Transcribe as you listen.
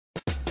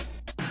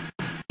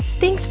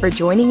Thanks for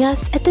joining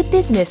us at the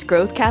Business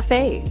Growth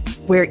Cafe,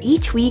 where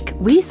each week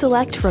we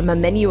select from a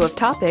menu of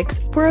topics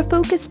for a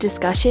focused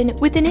discussion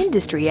with an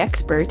industry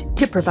expert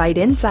to provide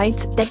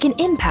insights that can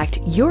impact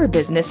your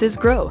business's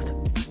growth.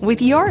 With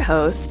your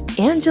host,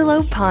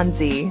 Angelo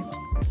Ponzi.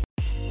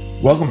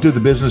 Welcome to the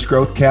Business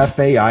Growth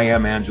Cafe. I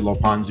am Angelo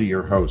Ponzi,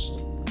 your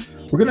host.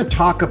 We're going to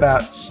talk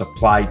about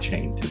supply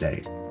chain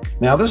today.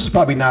 Now, this is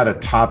probably not a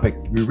topic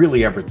we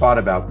really ever thought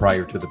about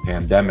prior to the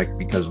pandemic.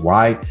 Because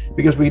why?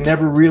 Because we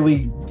never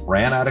really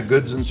ran out of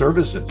goods and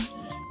services,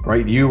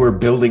 right? You were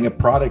building a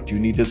product, you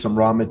needed some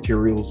raw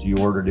materials, you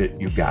ordered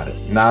it, you got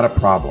it. Not a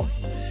problem.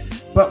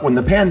 But when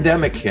the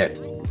pandemic hit,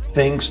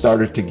 things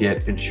started to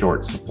get in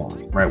short supply,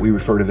 right? We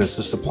refer to this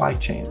as supply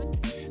chain.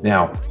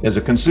 Now, as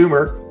a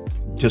consumer,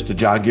 just to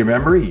jog your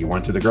memory, you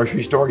went to the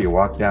grocery store, you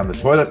walked down the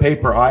toilet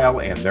paper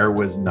aisle, and there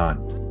was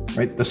none.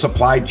 Right? The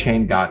supply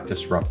chain got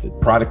disrupted.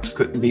 Products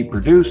couldn't be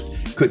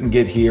produced, couldn't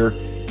get here,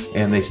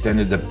 and they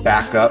tended to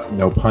back up,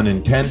 no pun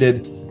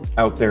intended,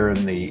 out there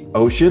in the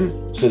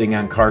ocean, sitting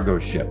on cargo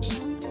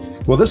ships.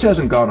 Well, this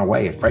hasn't gone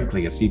away.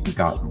 Frankly, it's even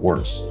gotten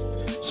worse.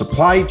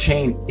 Supply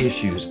chain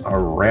issues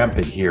are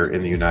rampant here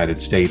in the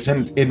United States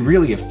and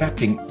really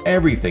affecting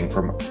everything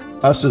from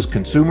us as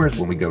consumers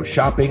when we go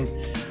shopping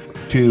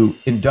to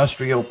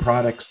industrial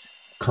products,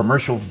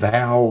 commercial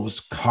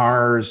valves,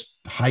 cars,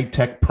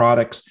 high-tech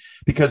products.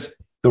 Because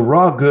the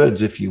raw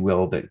goods, if you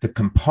will, the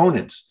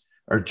components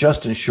are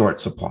just in short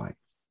supply.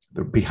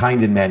 They're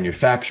behind in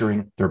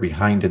manufacturing, they're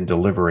behind in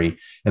delivery,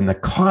 and the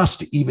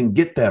cost to even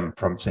get them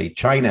from, say,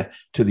 China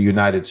to the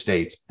United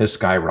States has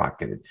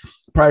skyrocketed.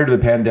 Prior to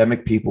the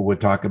pandemic, people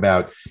would talk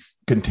about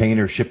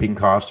container shipping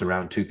costs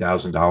around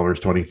 $2,000,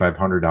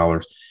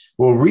 $2,500.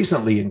 Well,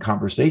 recently in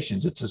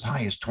conversations, it's as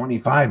high as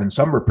 $25,000, and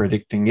some are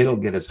predicting it'll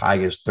get as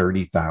high as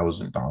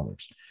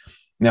 $30,000.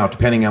 Now,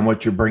 depending on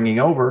what you're bringing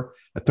over,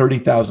 a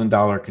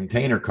 $30,000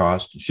 container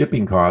cost,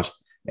 shipping cost,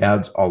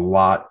 adds a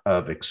lot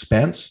of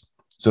expense.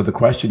 So the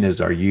question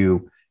is, are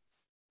you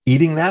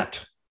eating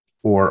that?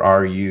 Or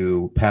are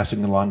you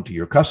passing along to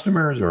your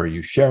customers? Or are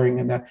you sharing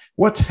in that?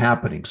 What's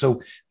happening?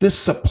 So this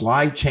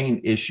supply chain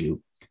issue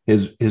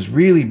has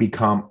really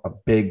become a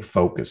big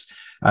focus.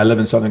 I live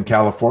in Southern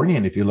California,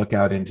 and if you look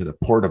out into the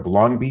port of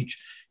Long Beach,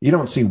 you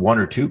don't see one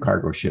or two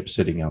cargo ships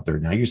sitting out there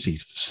now. You see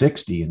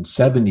 60 and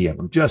 70 of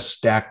them just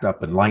stacked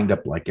up and lined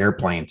up like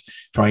airplanes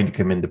trying to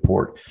come into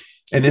port.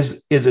 And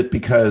is it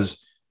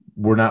because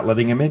we're not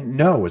letting them in?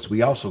 No, it's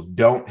we also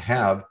don't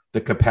have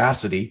the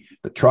capacity,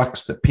 the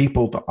trucks, the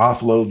people to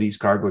offload these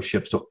cargo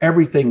ships. So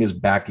everything is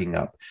backing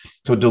up.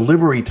 So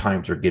delivery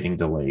times are getting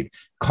delayed.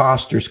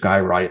 Costs are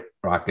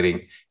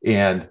skyrocketing,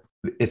 and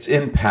it's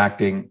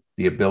impacting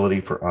the ability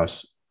for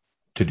us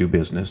to do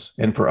business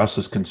and for us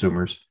as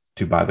consumers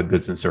to buy the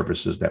goods and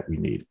services that we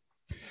need.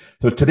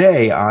 So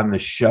today on the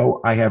show,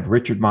 I have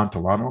Richard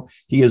Montellano.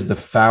 He is the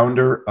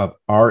founder of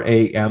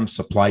RAM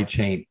Supply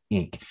Chain,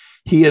 Inc.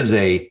 He is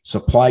a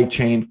supply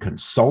chain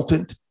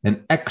consultant,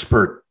 an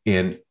expert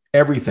in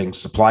everything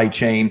supply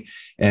chain,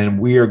 and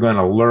we are going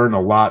to learn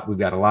a lot. We've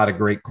got a lot of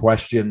great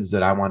questions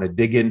that I want to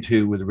dig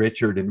into with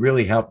Richard and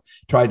really help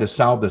try to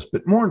solve this.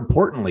 But more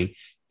importantly,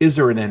 is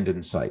there an end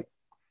in sight?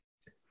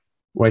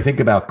 When I think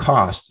about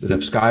costs that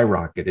have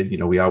skyrocketed,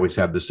 we always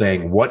have the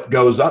saying, what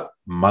goes up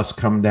must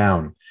come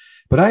down.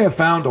 But I have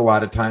found a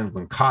lot of times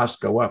when costs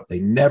go up, they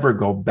never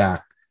go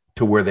back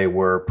to where they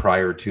were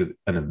prior to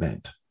an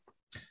event.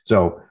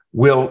 So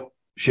will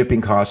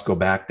shipping costs go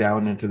back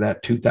down into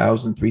that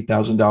 $2,000,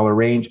 $3,000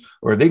 range,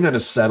 or are they going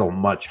to settle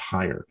much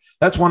higher?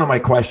 That's one of my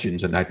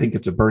questions, and I think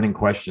it's a burning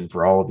question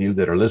for all of you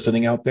that are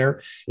listening out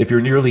there. If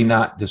you're nearly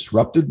not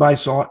disrupted by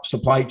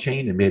supply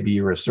chain, and maybe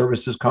you're a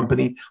services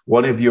company,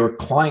 one of your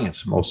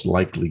clients most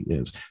likely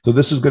is. So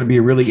this is going to be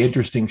a really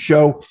interesting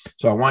show.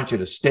 So I want you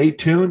to stay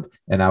tuned,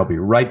 and I'll be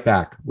right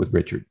back with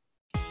Richard.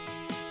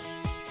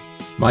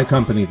 My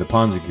company, the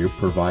Ponzi Group,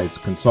 provides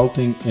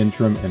consulting,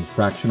 interim, and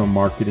fractional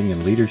marketing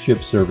and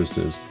leadership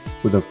services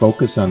with a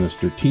focus on the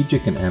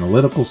strategic and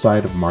analytical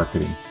side of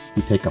marketing.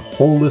 We take a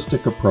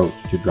holistic approach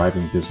to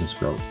driving business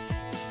growth.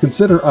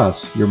 Consider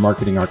us your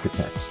marketing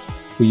architects.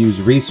 We use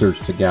research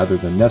to gather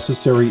the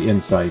necessary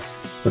insights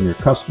from your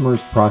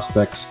customers,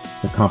 prospects,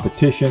 the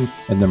competition,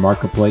 and the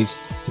marketplace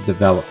to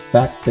develop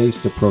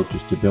fact-based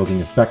approaches to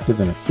building effective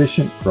and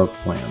efficient growth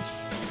plans.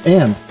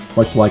 And,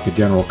 much like a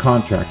general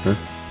contractor,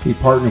 we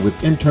partner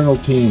with internal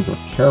teams of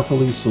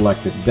carefully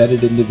selected,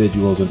 vetted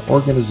individuals and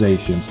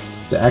organizations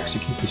to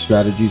execute the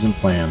strategies and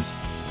plans,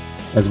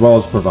 as well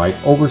as provide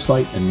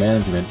oversight and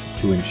management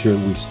to ensure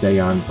we stay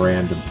on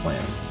brand and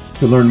plan.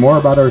 To learn more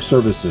about our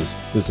services,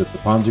 visit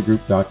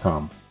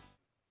theponzigroup.com.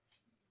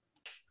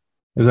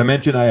 As I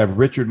mentioned, I have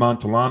Richard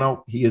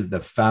Montellano. He is the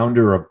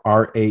founder of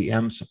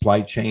RAM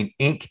Supply Chain,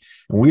 Inc.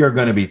 And we are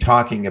going to be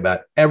talking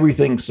about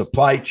everything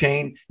supply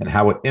chain and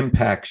how it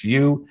impacts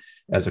you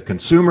as a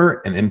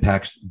consumer and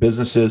impacts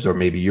businesses or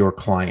maybe your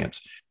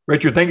clients.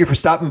 Richard, thank you for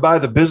stopping by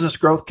the Business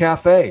Growth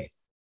Cafe.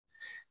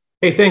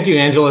 Hey, thank you,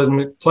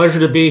 Angela.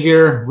 Pleasure to be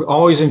here. We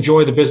always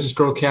enjoy the Business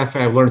Growth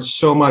Cafe. I've learned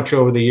so much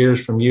over the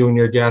years from you and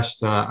your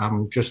guests.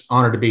 I'm just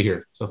honored to be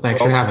here. So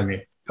thanks for Well, having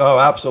me. oh,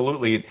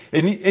 absolutely.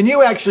 And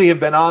you actually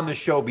have been on the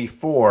show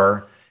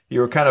before.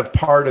 You were kind of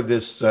part of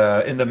this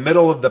in the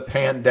middle of the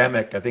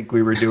pandemic. I think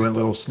we were doing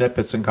little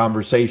snippets and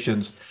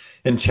conversations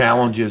and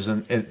challenges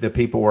and the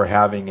people were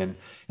having. And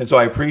so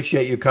I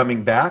appreciate you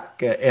coming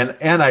back.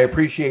 And I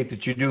appreciate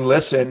that you do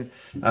listen.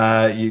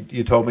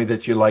 You told me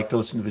that you like to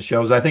listen to the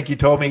shows. I think you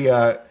told me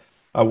a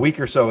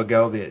week or so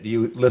ago that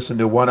you listened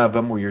to one of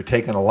them where you're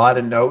taking a lot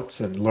of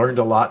notes and learned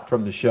a lot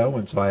from the show.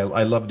 And so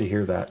I love to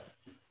hear that.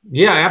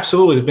 Yeah,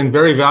 absolutely. It's been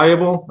very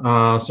valuable.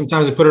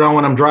 Sometimes I put it on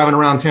when I'm driving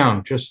around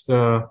town, just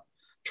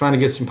trying to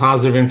get some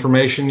positive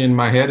information in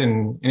my head.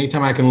 And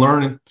anytime I can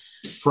learn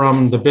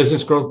from the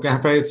Business Growth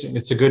Cafe,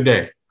 it's a good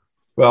day.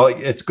 Well,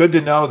 it's good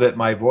to know that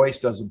my voice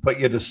doesn't put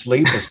you to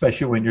sleep,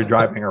 especially when you're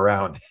driving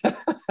around.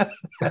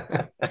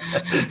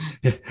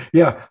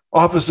 Yeah,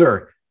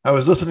 officer, I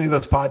was listening to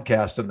this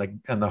podcast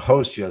and the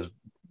host just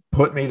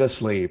put me to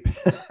sleep.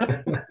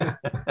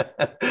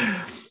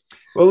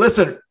 Well,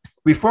 listen,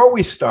 before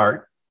we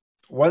start,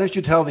 why don't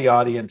you tell the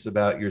audience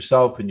about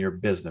yourself and your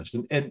business?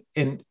 And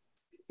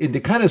to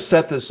kind of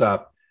set this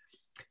up,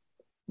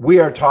 we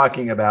are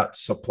talking about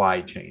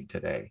supply chain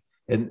today.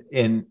 And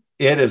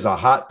it is a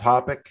hot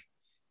topic.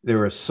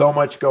 There is so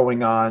much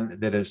going on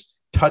that is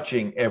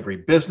touching every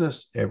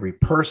business, every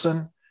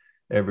person,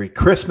 every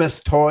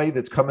Christmas toy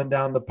that's coming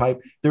down the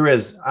pipe.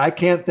 I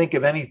can't think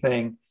of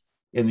anything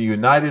in the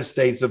United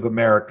States of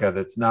America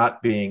that's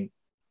not being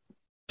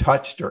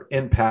touched or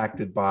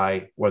impacted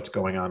by what's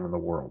going on in the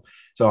world.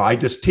 So I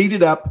just teed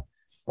it up.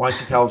 Why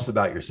don't you tell us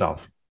about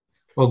yourself?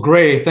 Well,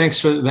 great. Thanks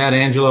for that,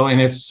 Angelo.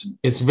 And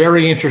it's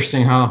very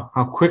interesting how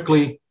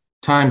quickly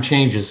time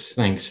changes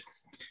things.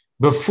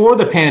 Before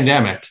the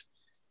pandemic,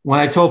 when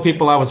I told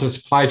people I was a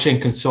supply chain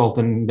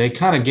consultant, they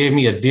kind of gave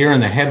me a deer in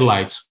the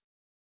headlights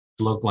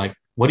look, like,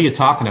 what are you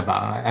talking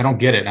about? I don't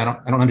get it. I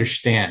don't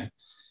understand.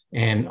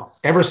 And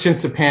ever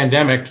since the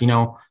pandemic,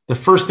 the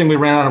first thing we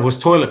ran out of was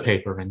toilet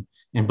paper.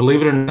 And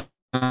believe it or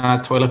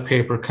not, toilet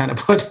paper kind of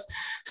put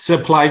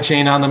supply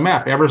chain on the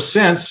map. Ever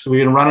since, we've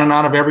been running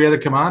out of every other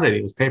commodity.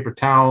 It was paper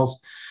towels,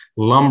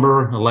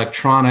 lumber,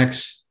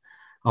 electronics,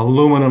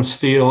 aluminum,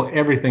 steel.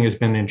 Everything has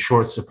been in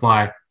short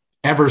supply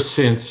ever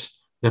since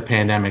the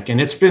pandemic.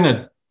 And it's been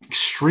an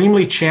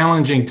extremely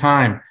challenging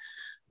time,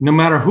 no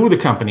matter who the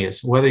company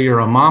is, whether you're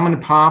a mom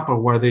and pop or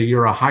whether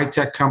you're a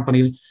high-tech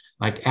company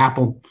like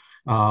Apple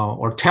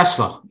or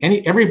Tesla.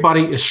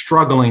 Everybody is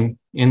struggling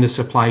in the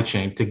supply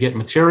chain to get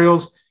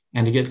materials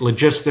and to get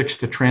logistics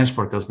to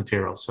transport those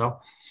materials. So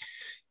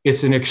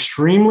it's an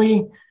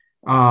extremely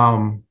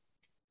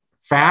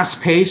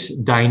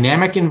fast-paced,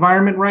 dynamic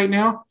environment right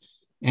now.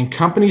 And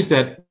companies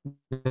that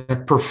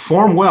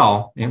perform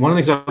well, and one of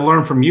the things I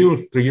learned from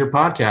you through your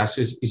podcast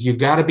is you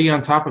got to be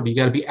on top of it. You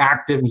got to be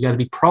active, and you got to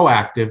be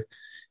proactive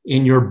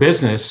in your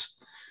business.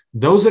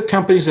 Those are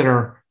companies that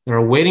are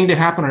waiting to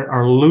happen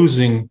are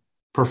losing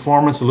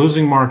performance,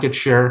 losing market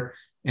share,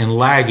 and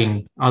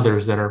lagging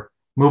others that are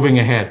moving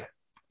ahead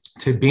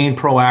to being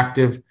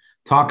proactive,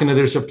 talking to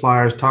their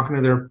suppliers, talking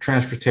to their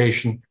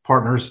transportation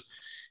partners,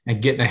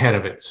 and getting ahead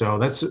of it. So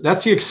that's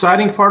the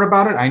exciting part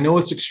about it. I know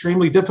it's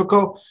extremely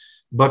difficult,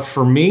 but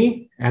for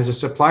me as a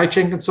supply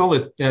chain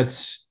consultant,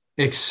 it's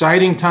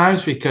exciting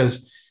times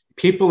because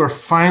people are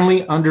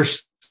finally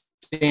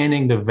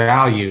understanding the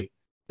value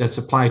that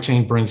supply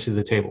chain brings to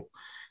the table.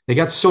 They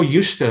got so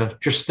used to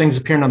just things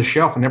appearing on the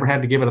shelf and never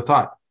had to give it a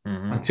thought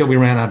until we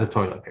ran out of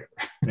toilet paper.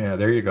 Yeah,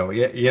 there you go.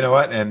 Yeah, you know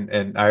what?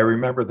 And I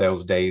remember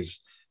those days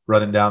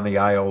running down the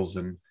aisles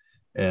and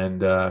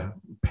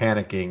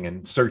panicking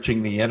and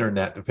searching the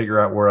internet to figure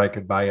out where I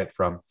could buy it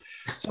from.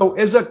 So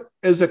as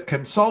a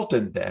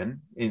consultant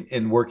then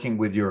in working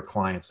with your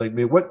clients, like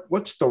me,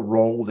 what's the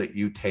role that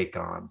you take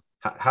on?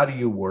 How do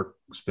you work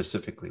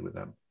specifically with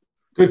them?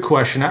 Good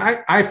question.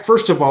 I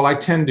first of all, I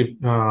tend to,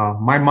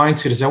 my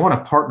mindset is I want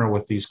to partner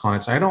with these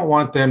clients. I don't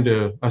want them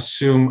to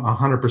assume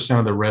 100%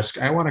 of the risk.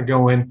 I want to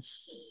go in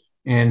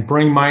and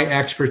bring my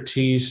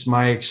expertise,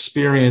 my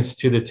experience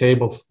to the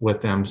table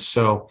with them.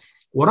 So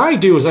what I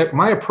do is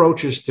my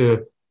approach is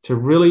to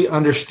really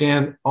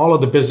understand all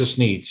of the business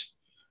needs.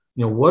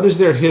 What is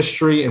their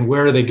history and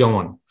where are they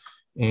going?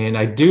 And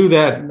I do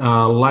that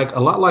like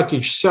a lot like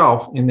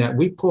yourself in that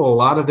we pull a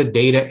lot of the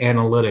data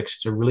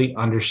analytics to really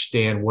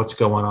understand what's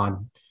going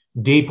on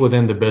deep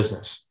within the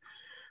business.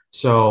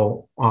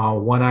 So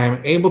when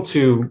I'm able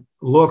to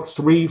look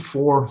 3,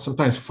 4,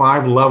 sometimes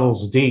 5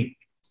 levels deep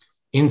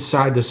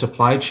inside the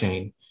supply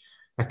chain,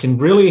 I can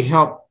really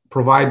help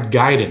provide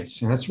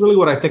guidance. And that's really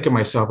what I think of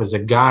myself as a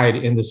guide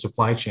in the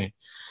supply chain.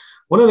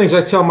 One of the things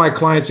I tell my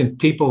clients and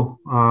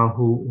people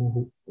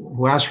who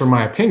ask for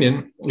my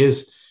opinion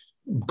is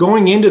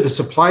going into the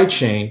supply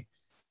chain,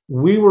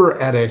 we were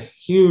at a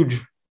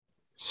huge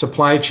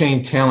supply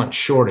chain talent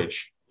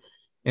shortage.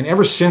 And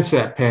ever since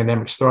that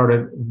pandemic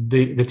started,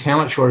 the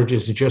talent shortage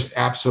is just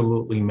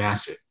absolutely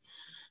massive.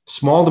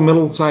 Small to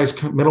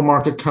middle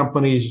market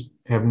companies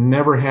have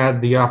never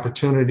had the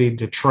opportunity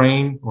to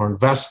train or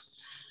invest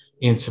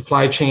in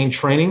supply chain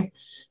training.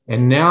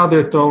 And now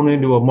they're thrown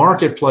into a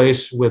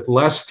marketplace with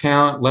less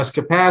talent, less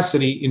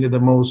capacity into the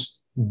most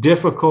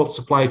difficult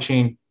supply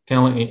chain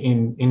talent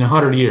in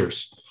 100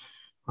 years.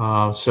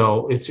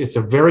 So it's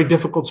a very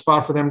difficult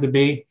spot for them to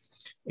be.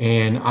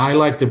 And I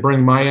like to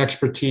bring my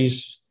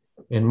expertise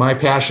and my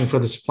passion for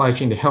the supply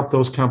chain to help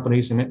those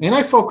companies. And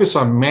I focus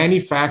on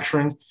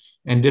manufacturing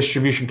and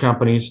distribution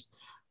companies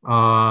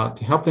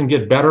to help them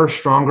get better,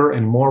 stronger,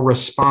 and more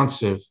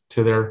responsive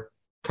to their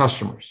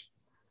customers.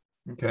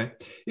 Okay.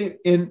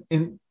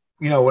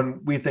 When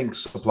we think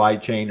supply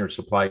chain or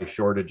supply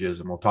shortages,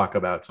 and we'll talk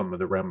about some of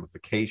the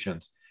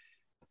ramifications,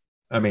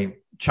 I mean,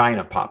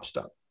 China pops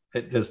up.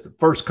 It is the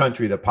first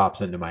country that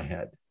pops into my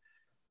head.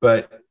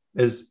 But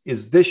is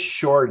this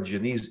shortage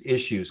and these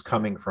issues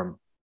coming from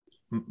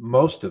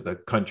most of the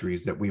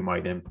countries that we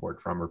might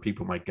import from, or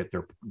people might get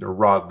their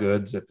raw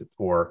goods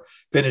or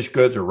finished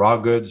goods or raw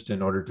goods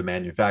in order to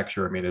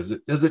manufacture? I mean, is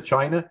it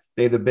China?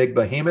 They the big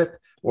behemoth,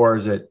 or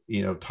is it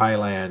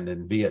Thailand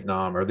and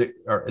Vietnam, or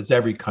is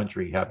every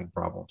country having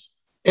problems?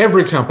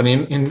 Every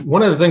company, and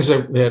one of the things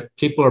that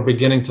people are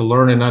beginning to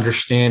learn and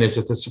understand is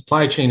that the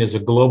supply chain is a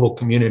global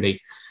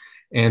community,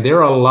 and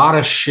there are a lot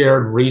of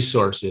shared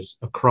resources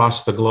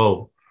across the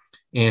globe.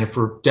 And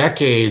for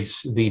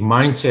decades, the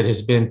mindset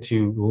has been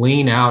to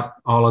lean out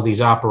all of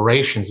these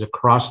operations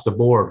across the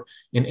board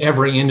in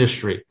every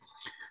industry.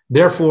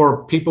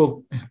 Therefore,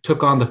 people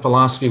took on the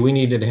philosophy we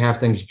needed to have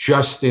things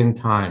just in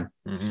time.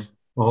 Mm-hmm.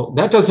 Well,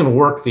 that doesn't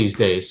work these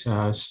days.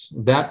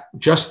 That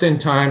just in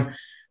time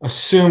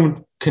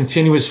assumed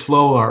continuous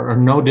flow or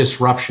no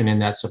disruption in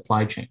that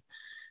supply chain.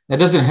 That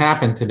doesn't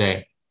happen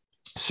today.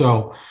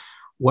 So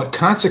what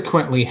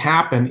consequently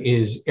happened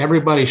is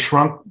everybody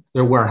shrunk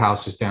their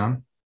warehouses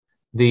down.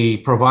 The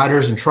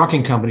providers and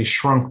trucking companies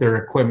shrunk their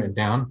equipment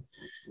down,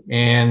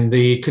 and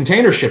the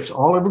container ships,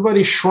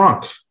 everybody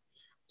shrunk.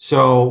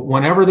 So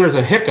whenever there's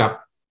a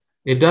hiccup,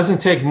 it doesn't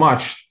take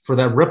much for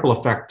that ripple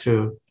effect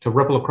to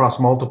ripple across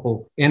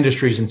multiple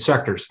industries and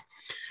sectors.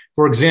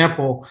 For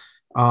example,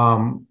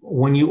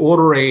 when you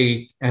order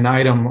an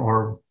item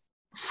or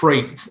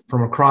freight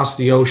from across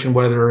the ocean,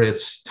 whether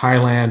it's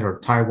Thailand or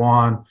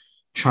Taiwan,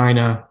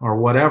 China, or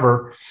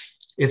whatever,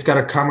 it's got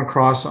to come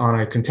across on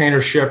a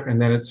container ship,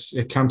 and then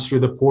it comes through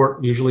the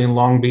port, usually in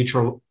Long Beach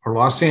or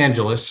Los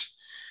Angeles,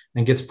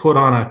 and gets put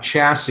on a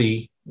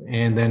chassis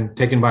and then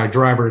taken by a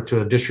driver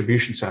to a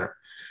distribution center.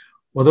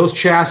 Well, those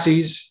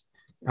chassis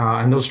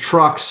and those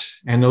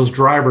trucks and those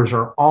drivers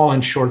are all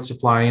in short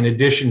supply in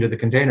addition to the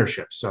container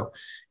ships. So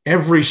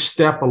every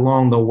step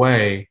along the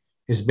way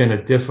has been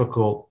a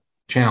difficult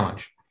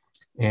challenge.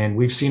 And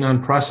we've seen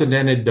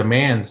unprecedented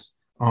demands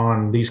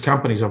on these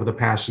companies over the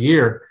past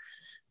year.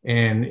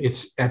 And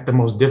it's at the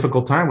most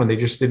difficult time when they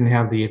just didn't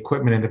have the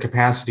equipment and the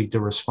capacity to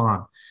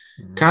respond.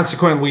 Mm-hmm.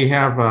 Consequently, we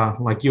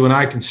have, like you and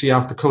I can see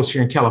off the coast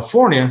here in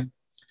California,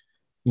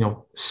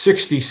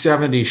 60,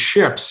 70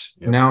 ships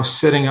now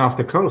sitting off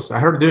the coast. I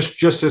heard this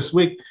just this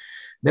week.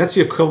 That's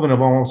the equivalent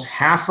of almost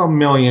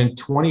 500,000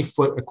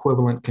 20-foot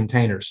equivalent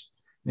containers.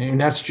 And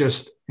that's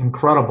just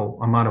incredible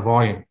amount of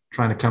volume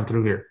trying to come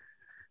through here.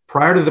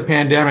 Prior to the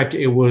pandemic,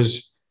 it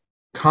was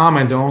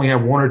common to only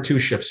have one or two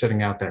ships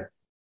sitting out there.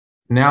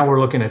 Now we're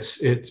looking at,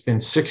 it's been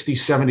 60,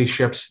 70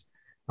 ships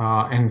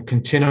and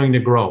continuing to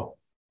grow.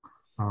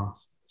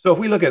 So if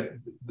we look at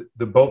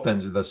the both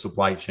ends of the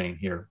supply chain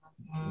here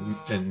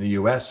in the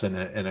U.S. and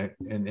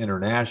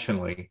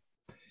internationally,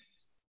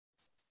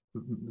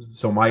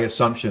 so my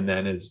assumption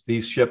then is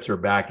these ships are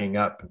backing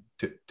up,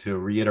 to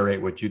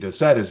reiterate what you just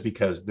said, is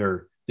because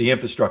the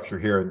infrastructure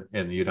here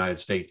in the United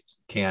States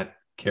can't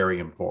carry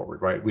them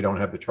forward, right? We don't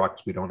have the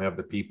trucks, we don't have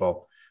the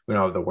people, we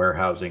don't have the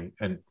warehousing,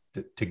 and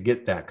to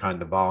get that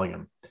kind of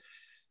volume.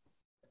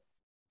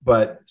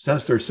 But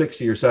since there's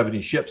 60 or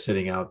 70 ships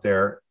sitting out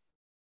there,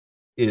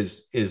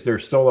 is there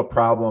still a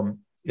problem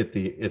at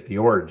the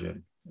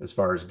origin as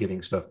far as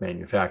getting stuff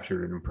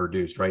manufactured and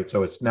produced, right?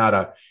 So it's not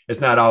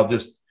all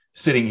just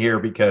sitting here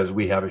because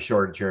we have a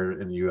shortage here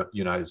in the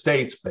United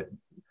States, but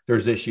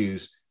there's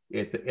issues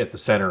at the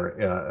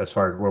center as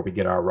far as where we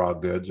get our raw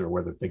goods or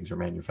whether things are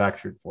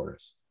manufactured for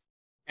us.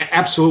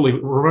 Absolutely.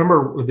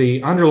 Remember,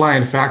 the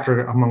underlying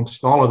factor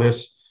amongst all of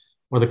this,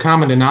 or the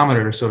common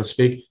denominator, so to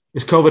speak,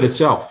 is COVID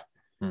itself.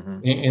 Mm-hmm.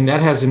 And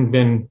that hasn't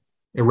been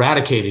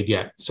eradicated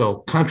yet. So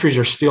countries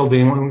are still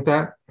dealing with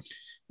that.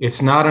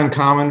 It's not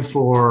uncommon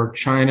for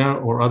China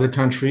or other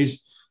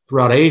countries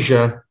throughout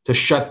Asia to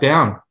shut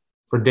down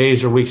for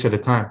days or weeks at a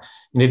time.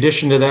 In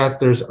addition to that,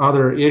 there's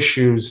other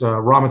issues,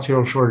 raw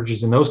material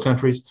shortages in those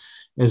countries,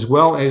 as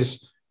well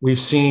as we've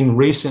seen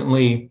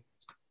recently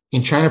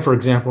in China, for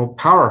example,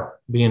 power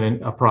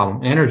being a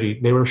problem, energy.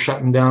 They were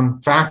shutting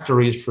down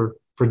factories for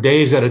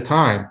days at a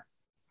time.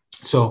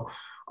 So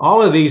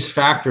all of these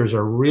factors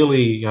are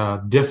really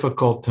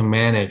difficult to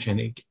manage, and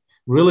it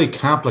really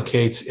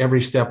complicates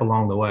every step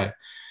along the way.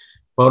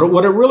 But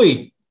what it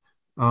really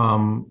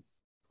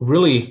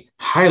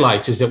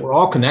highlights is that we're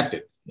all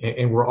connected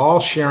and we're all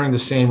sharing the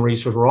same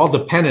resource. We're all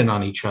dependent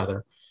on each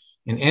other.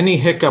 And any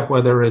hiccup,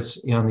 whether it's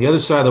on the other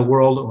side of the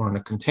world or in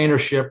a container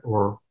ship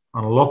or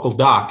on a local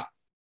dock,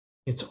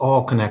 it's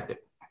all connected.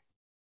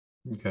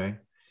 Okay.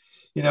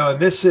 And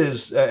this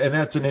is, and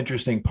that's an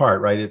interesting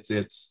part, right?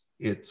 It's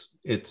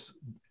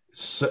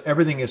so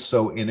everything is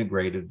so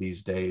integrated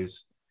these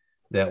days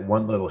that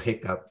one little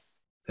hiccup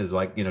is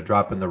like,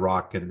 dropping the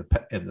rock in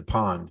the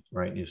pond,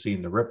 right? And you're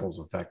seeing the ripples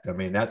effect. I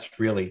mean, that's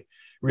really,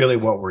 really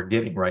what we're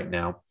getting right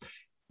now.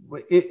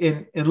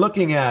 In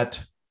looking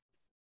at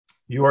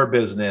your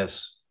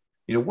business,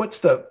 what's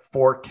the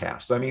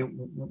forecast? I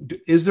mean,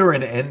 is there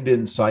an end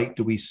in sight?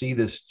 Do we see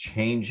this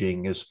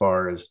changing as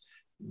far as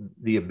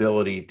the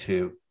ability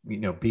to,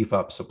 beef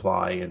up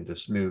supply and to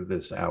smooth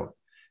this out?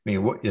 I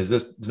mean, what is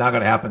this? It's not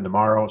going to happen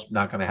tomorrow. It's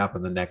not going to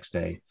happen the next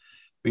day.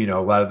 But, a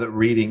lot of the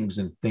readings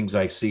and things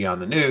I see on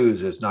the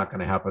news is not going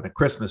to happen at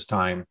Christmas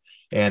time.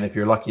 And if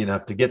you're lucky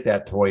enough to get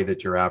that toy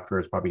that you're after,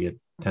 it's probably at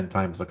 10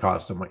 times the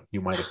cost of what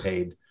you might have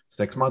paid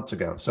 6 months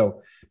ago.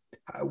 So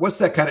what's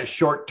that kind of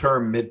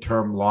short-term,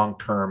 mid-term,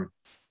 long-term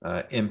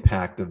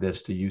impact of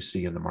this do you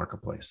see in the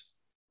marketplace?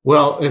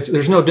 Well,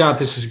 there's no doubt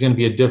this is going to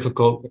be a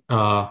difficult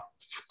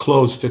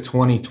close to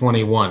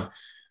 2021.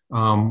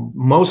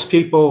 Most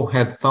people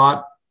had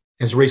thought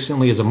as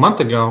recently as a month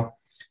ago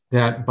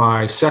that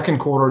by second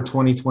quarter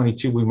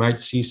 2022, we might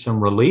see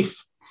some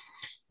relief.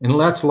 And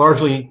that's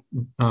largely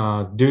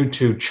due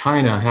to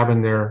China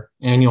having their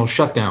annual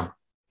shutdown,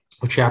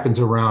 which happens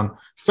around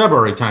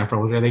February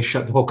timeframe, where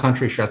the whole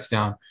country shuts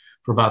down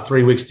for about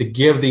 3 weeks to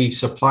give the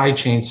supply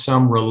chain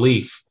some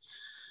relief.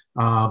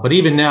 But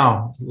even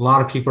now, a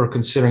lot of people are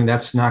considering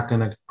that's not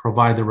going to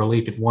provide the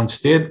relief it once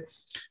did.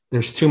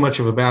 There's too much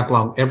of a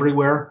backlog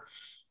everywhere.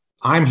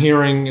 I'm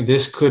hearing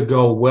this could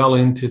go well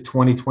into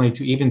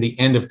 2022, even the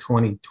end of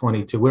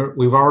 2022.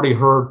 We've already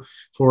heard,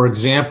 for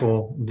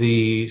example,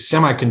 the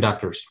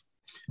semiconductors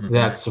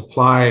that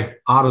supply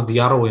out of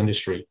the auto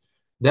industry,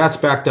 that's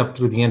backed up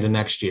through the end of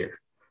next year.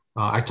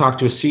 I talked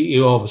to a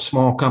CEO of a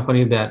small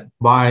company that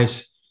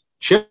buys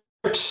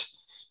chips,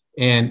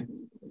 and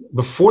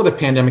before the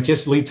pandemic,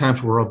 his lead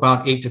times were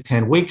about 8 to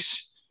 10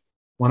 weeks.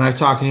 When I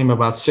talked to him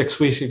about 6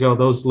 weeks ago,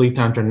 those lead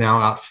times are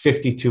now out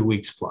 52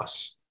 weeks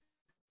plus.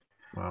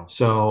 Wow.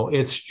 So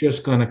it's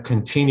just going to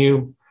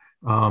continue.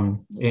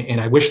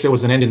 And I wish there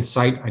was an end in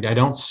sight. I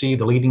don't see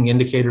the leading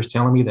indicators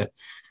telling me that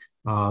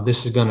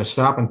this is going to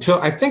stop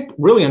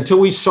until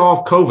we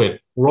solve COVID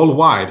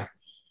worldwide.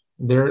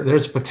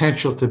 There's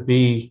potential to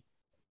be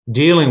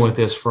dealing with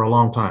this for a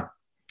long time.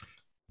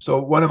 So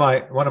one of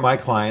my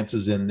clients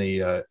is in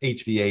the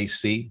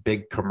HVAC,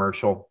 big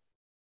commercial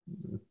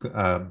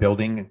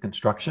building and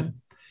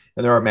construction,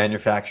 and they're a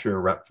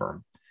manufacturer rep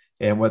firm.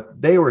 And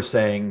what they were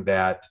saying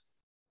that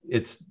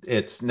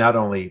it's not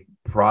only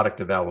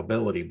product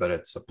availability, but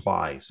it's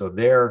supply. So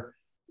their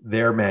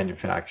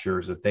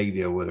manufacturers that they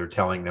deal with are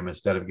telling them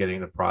instead of getting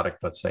the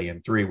product, let's say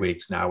in 3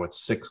 weeks, now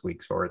it's 6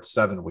 weeks or it's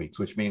 7 weeks,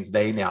 which means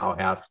they now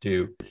have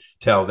to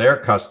tell their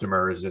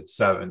customers it's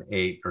 7,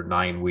 8, or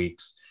 9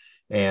 weeks.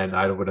 And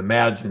I would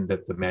imagine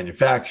that the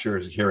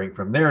manufacturers hearing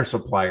from their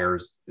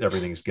suppliers,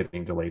 everything's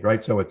getting delayed,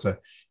 right? So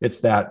it's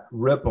that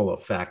ripple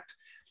effect.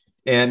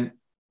 And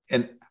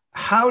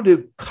how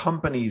do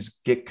companies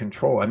get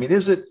control? I mean,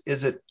 is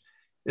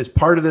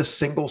part of this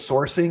single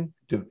sourcing?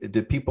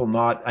 Do people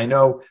not? I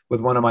know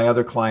with one of my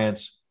other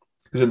clients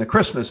who's in the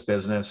Christmas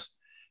business,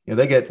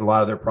 they get a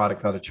lot of their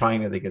product out of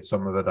China. They get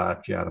some of it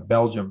actually out of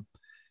Belgium.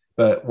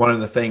 But one of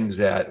the things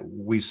that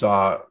we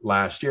saw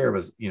last year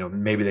was,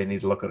 maybe they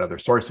need to look at other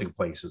sourcing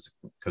places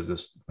because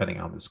this, depending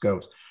on how this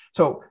goes.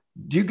 So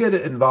do you get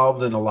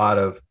involved in a lot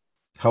of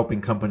helping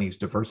companies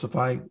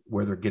diversify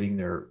where they're getting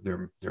their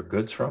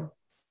goods from?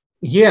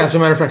 Yeah, as a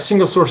matter of fact,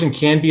 single sourcing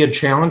can be a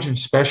challenge,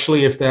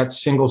 especially if that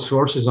single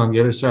source is on the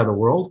other side of the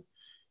world.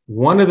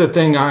 One of the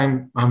things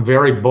I'm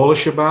very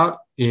bullish about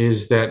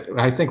is that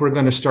I think we're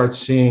going to start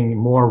seeing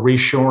more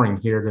reshoring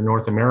here to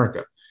North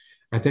America.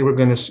 I think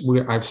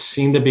I've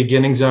seen the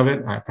beginnings of it.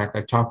 In fact,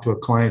 I talked to a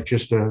client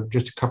just a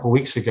couple of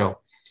weeks ago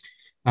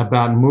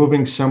about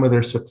moving some of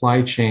their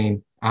supply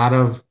chain out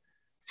of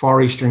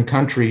Far Eastern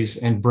countries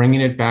and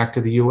bringing it back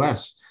to the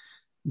U.S.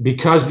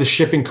 because the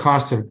shipping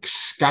costs have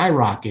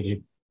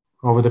skyrocketed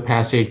over the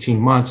past 18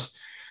 months.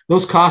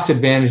 Those cost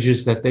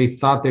advantages that they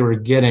thought they were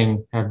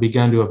getting have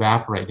begun to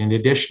evaporate. In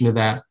addition to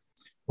that,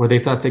 where they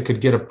thought they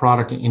could get a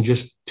product in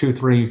just 2,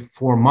 3,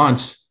 4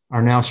 months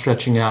are now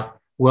stretching out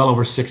well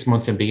over 6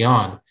 months and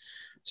beyond.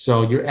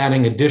 So you're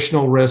adding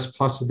additional risk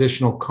plus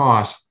additional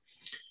cost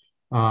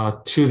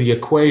to the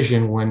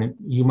equation when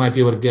you might be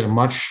able to get a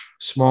much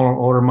smaller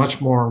order,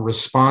 much more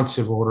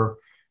responsive order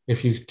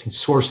if you can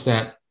source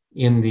that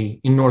in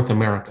North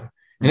America.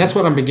 And that's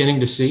what I'm beginning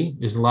to see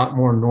is a lot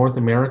more North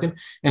American.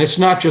 And it's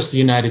not just the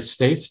United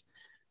States,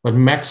 but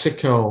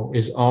Mexico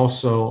is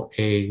also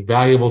a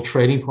valuable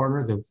trading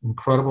partner. The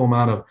incredible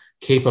amount of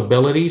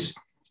capabilities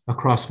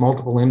across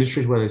multiple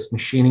industries, whether it's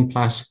machining,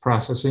 plastic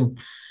processing,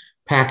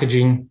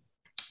 packaging,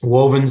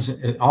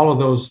 wovens, all of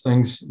those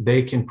things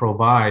they can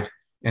provide.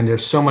 And they're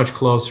so much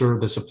closer.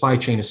 The supply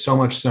chain is so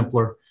much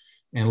simpler.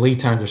 and lead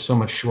times are so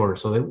much shorter.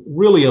 So it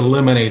really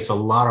eliminates a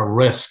lot of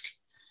risk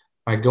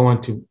by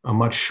going to a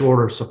much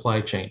shorter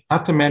supply chain.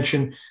 Not to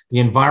mention the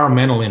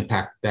environmental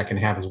impact that can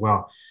have as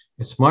well.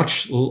 It's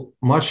much more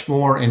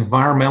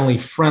environmentally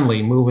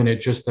friendly moving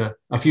it just a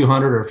few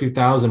hundred or a few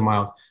thousand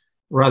miles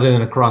rather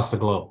than across the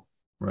globe.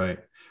 Right.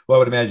 Well, I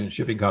would imagine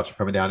shipping costs are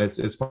coming down.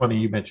 It's funny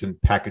you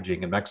mentioned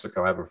packaging in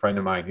Mexico. I have a friend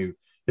of mine who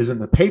is in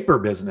the paper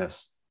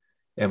business,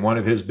 and one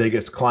of his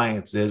biggest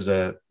clients is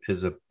a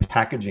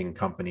packaging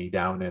company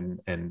down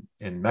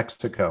in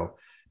Mexico.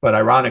 But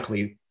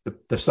ironically,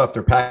 the stuff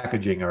they're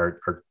packaging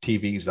are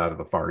TVs out of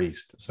the Far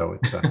East. So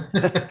it's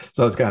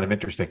so it's kind of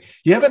interesting.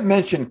 You haven't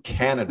mentioned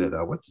Canada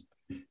though.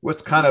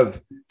 What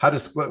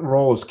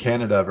role is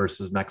Canada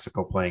versus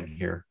Mexico playing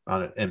here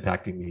on it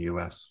impacting the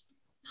U.S.?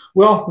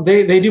 Well,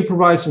 they do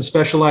provide some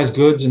specialized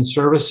goods and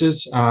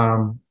services.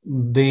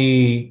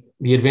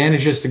 The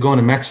advantages to going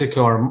to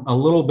Mexico are a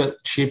little bit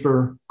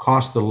cheaper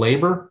cost of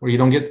labor, where you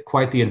don't get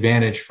quite the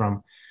advantage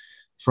from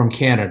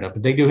Canada.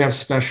 But they do have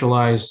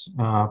specialized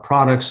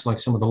products like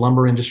some of the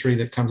lumber industry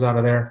that comes out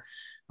of there.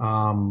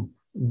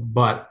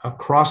 But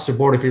across the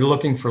board, if you're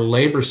looking for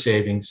labor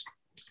savings,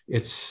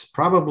 it's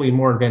probably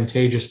more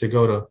advantageous to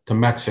go to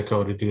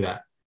Mexico to do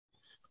that.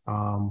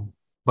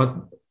 But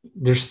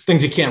there's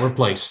things you can't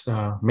replace,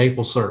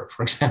 maple syrup,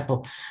 for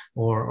example,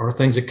 or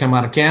things that come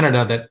out of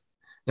Canada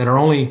that are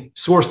only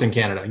sourced in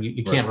Canada.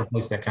 You can't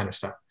replace that kind of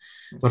stuff.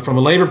 But from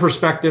a labor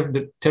perspective,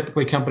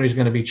 typically companies are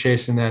going to be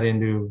chasing that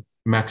into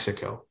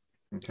Mexico.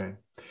 Okay.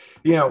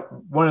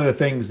 One of the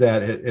things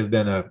that has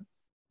been a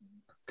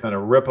kind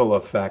of ripple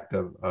effect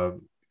of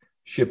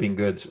shipping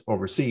goods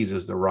overseas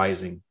is the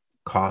rising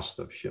cost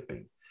of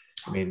shipping.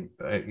 I mean,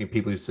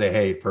 people used to say,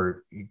 hey,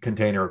 for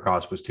container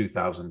cost was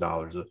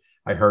 $2,000.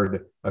 I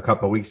heard a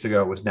couple of weeks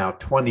ago it was now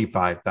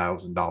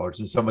 $25,000,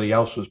 and somebody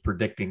else was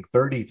predicting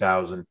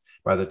 $30,000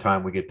 by the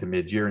time we get to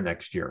mid-year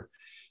next year.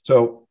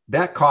 So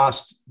that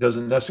cost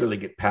doesn't necessarily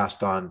get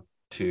passed on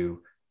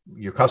to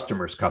your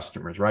customers,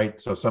 right?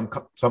 So some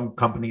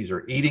companies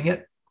are eating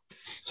it,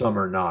 some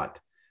are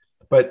not.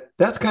 But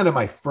that's kind of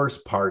my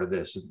first part of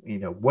this.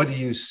 What do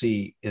you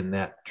see in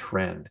that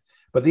trend?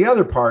 But the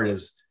other part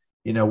is,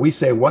 we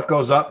say what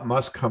goes up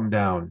must come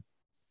down.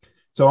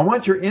 So I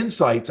want your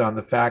insights on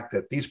the fact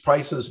that these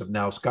prices have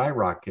now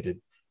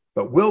skyrocketed,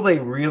 but will they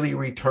really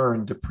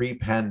return to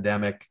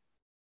pre-pandemic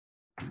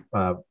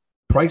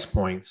price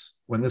points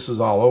when this is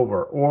all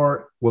over,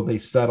 or will they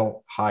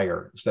settle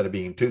higher? Instead of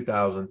being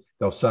 2,000,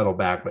 they'll settle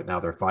back, but now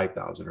they're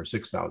 5,000 or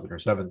 6,000 or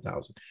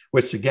 7,000,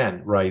 which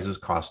again rises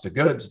cost of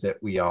goods that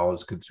we all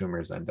as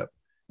consumers end up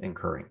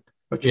incurring.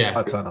 What's your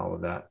thoughts on all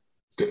of that?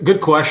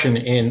 Good question.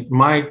 And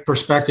my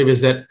perspective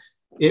is that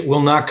it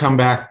will not come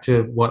back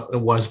to what it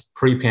was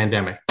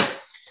pre-pandemic.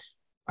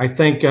 I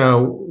think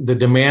the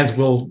demands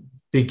will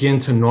begin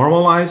to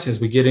normalize as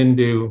we get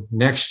into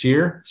next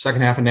year,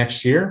 second half of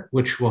next year,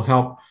 which will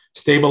help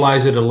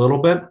stabilize it a little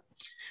bit.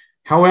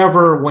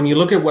 However, when you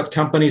look at what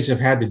companies have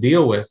had to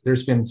deal with,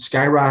 there's been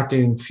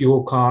skyrocketing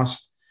fuel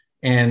costs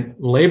and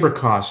labor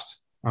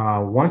costs.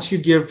 Once you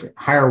give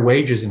higher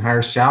wages and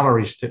higher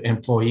salaries to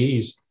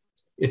employees,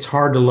 it's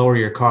hard to lower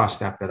your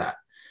cost after that.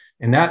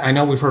 And that, I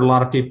know we've heard a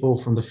lot of people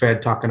from the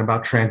Fed talking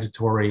about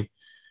transitory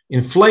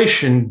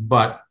inflation,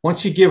 but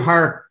once you give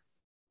higher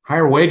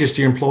wages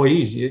to your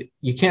employees,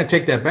 you can't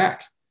take that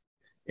back.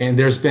 And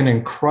there's been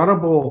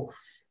incredible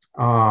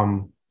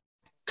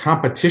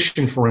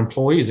competition for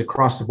employees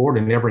across the board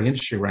in every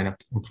industry right now.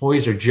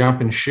 Employees are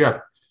jumping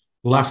ship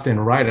left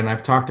and right. And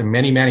I've talked to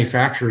many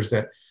manufacturers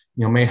that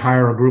may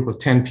hire a group of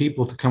 10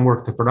 people to come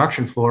work the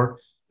production floor,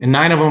 and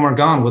 9 of them are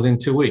gone within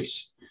 2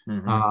 weeks.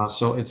 Mm-hmm.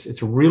 So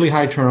it's a really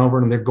high turnover,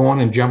 and they're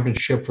going and jumping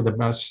ship for the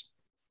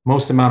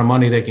most amount of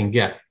money they can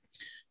get.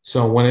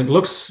 So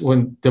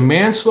when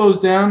demand slows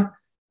down,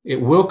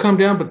 it will come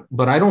down,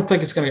 but I don't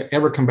think it's going to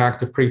ever come back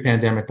to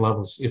pre-pandemic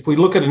levels. If we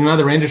look at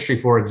another industry,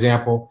 for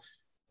example,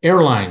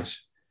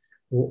 airlines.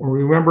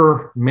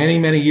 Remember many,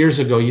 many years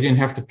ago, you didn't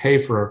have to pay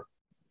for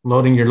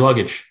loading your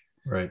luggage.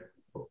 Right.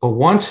 But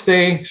once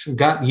they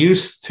got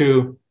used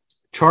to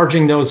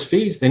charging those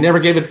fees, they never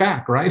gave it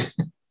back, right?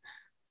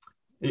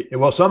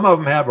 Well, some of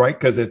them have, right?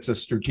 Because it's a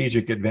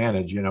strategic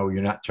advantage.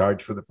 You're not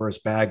charged for the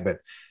first bag,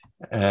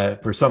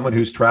 but for someone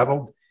who's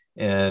traveled,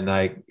 and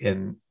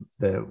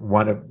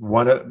one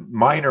of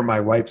mine or my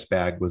wife's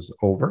bag was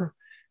over.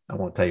 I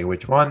won't tell you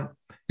which one,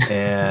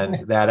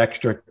 and that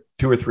extra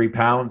 2 or 3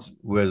 pounds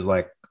was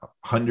like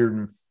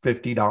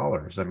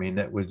 $150. I mean,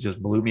 that was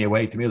just blew me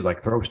away. To me, it was like,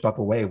 throw stuff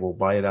away. We'll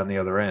buy it on the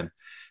other end.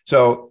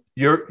 So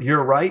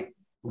you're right.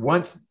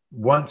 Once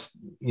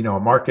a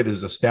market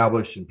is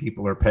established and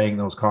people are paying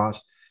those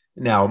costs,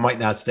 now it might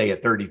not stay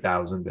at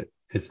 30,000, but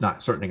it's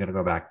not certainly going to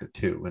go back to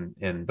 2.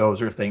 And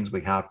those are things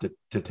we have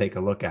to take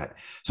a look at.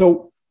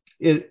 So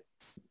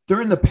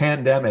during the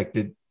pandemic,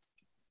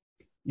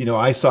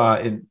 I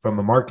saw from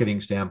a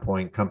marketing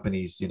standpoint,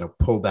 companies,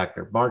 pulled back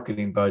their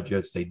marketing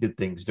budgets. They did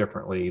things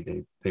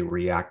differently. They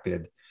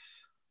reacted.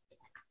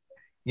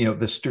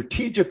 The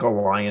strategic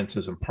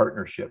alliances and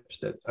partnerships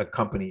that a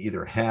company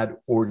either had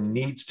or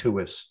needs to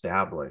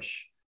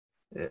establish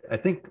I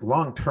think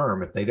long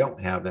term, if they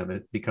don't have them,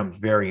 it becomes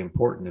very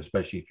important,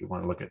 especially if you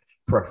want to look at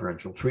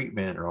preferential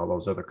treatment or all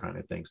those other kind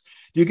of things.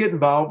 Do you get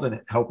involved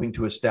in helping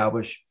to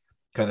establish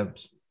kind of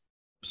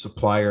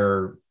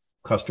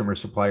customer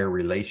supplier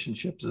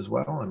relationships as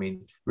well? I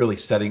mean, really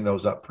setting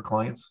those up for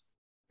clients?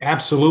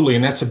 Absolutely.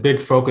 And that's a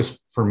big focus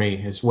for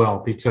me as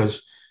well,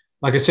 because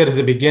like I said at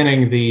the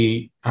beginning,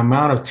 the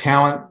amount of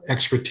talent,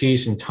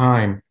 expertise, and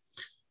time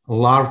a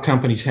lot of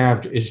companies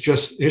have is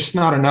just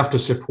not enough to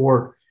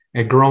support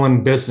a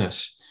growing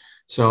business.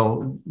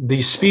 So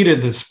the speed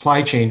of the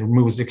supply chain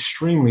moves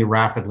extremely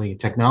rapidly.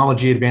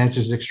 Technology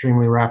advances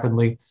extremely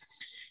rapidly.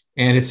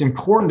 And it's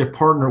important to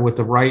partner with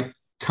the right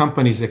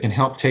companies that can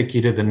help take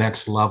you to the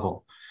next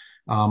level.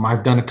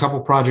 I've done a couple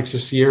projects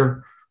this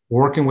year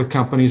working with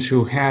companies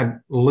who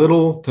had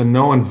little to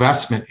no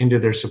investment into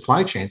their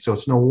supply chain. So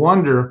it's no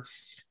wonder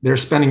they're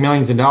spending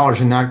millions of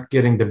dollars and not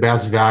getting the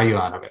best value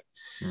out of it.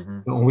 Mm-hmm.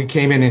 When we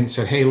came in and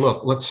said, hey,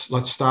 look, let's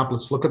stop.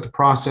 Let's look at the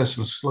process.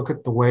 Let's look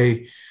at the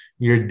way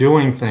you're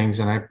doing things.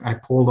 And I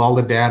pulled all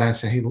the data and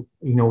said, hey,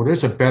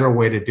 there's a better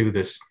way to do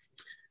this.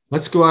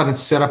 Let's go out and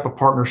set up a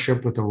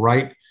partnership with the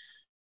right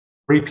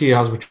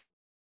 3PLs, which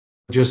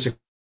just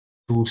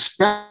who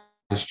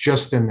specialize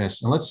just in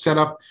this. And let's set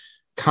up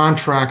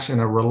contracts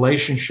and a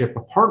relationship,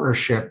 a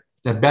partnership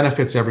that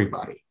benefits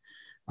everybody.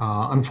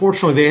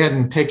 Unfortunately, they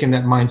hadn't taken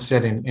that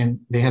mindset and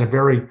they had a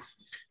very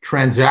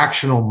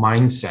transactional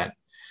mindset.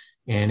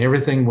 And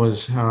everything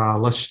was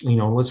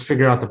let's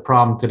figure out the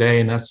problem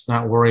today and let's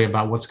not worry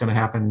about what's going to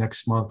happen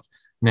next month,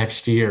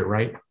 next year,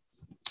 right?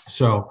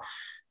 So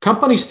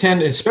companies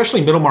tend,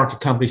 especially middle market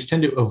companies,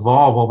 tend to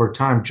evolve over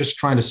time, just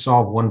trying to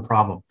solve one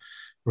problem.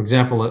 For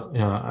example,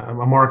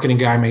 a marketing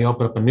guy may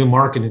open up a new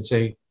market in,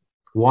 say,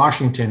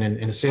 Washington,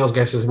 and a sales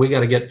guy says, we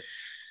got to get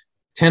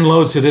 10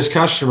 loads to this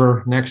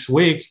customer next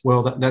week.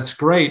 Well, that's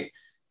great.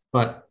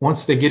 But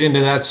once they get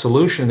into that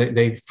solution,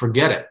 they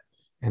forget it.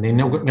 And they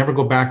never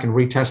go back and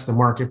retest the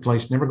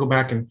marketplace, never go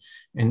back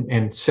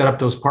and set up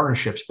those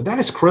partnerships. But that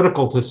is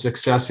critical to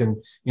success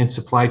in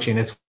supply chain.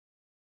 It's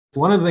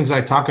one of the things I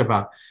talk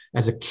about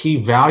as a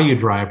key value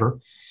driver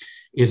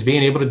is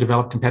being able to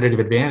develop competitive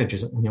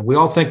advantages. We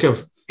all think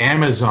of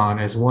Amazon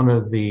as one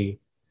of the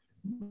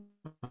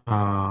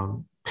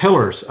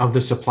pillars of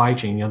the supply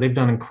chain. They've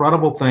done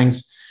incredible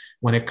things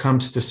when it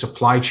comes to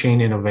supply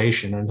chain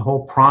innovation, and the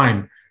whole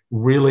Prime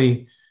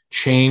really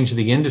changed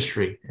the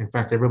industry. In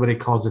fact, everybody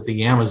calls it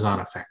the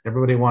Amazon effect.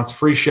 Everybody wants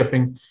free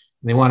shipping, and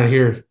they want to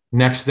hear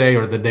next day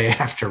or the day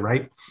after,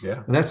 right?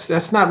 Yeah. And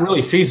that's not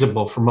really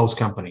feasible for most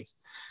companies,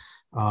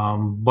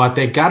 but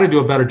they got to do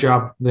a better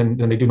job than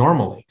they do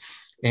normally.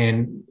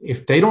 And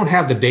if they don't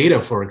have the data,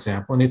 for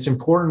example, and it's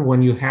important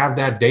when you have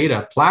that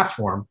data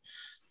platform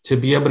to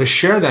be able to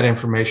share that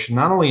information,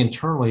 not only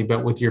internally,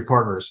 but with your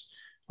partners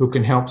who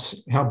can help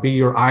be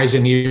your eyes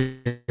and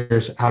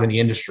ears out in the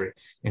industry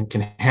and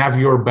can have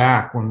your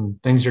back when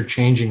things are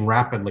changing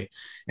rapidly.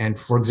 And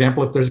for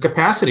example, if there's a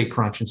capacity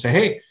crunch and say,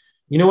 hey,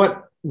 you know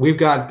what, we've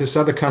got this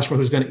other customer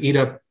who's going to eat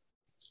up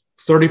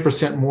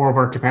 30% more of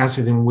our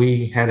capacity than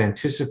we had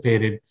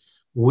anticipated.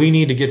 We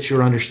need to get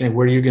your understanding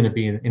where you're going to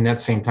be in that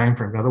same time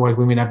frame. Otherwise,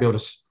 we may not be able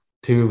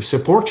to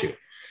support you.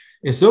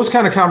 It's those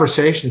kind of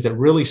conversations that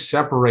really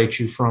separate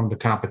you from the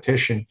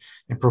competition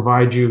and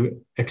provide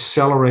you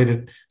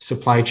accelerated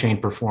supply chain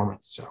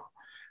performance. So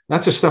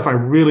that's the stuff I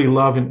really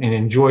love and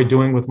enjoy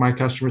doing with my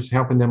customers,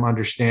 helping them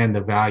understand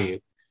the value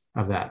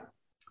of that.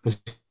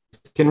 Because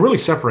it can really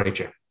separate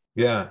you.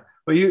 Yeah.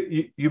 Well,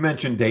 you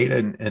mentioned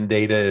data, and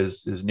data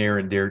is near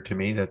and dear to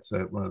me. That's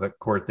one of the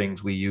core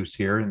things we use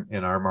here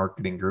in our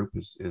marketing group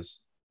is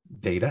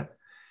data.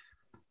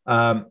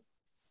 But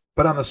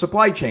on the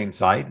supply chain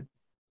side,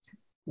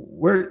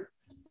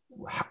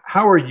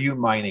 how are you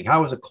mining?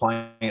 How is a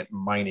client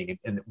mining,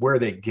 and where are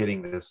they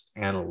getting this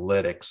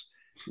analytics?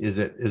 Is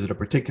it a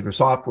particular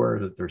software?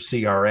 Is it their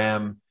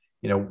CRM?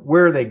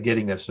 Where are they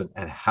getting this,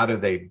 and how do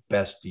they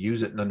best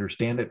use it and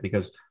understand it?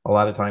 Because a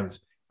lot of times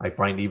I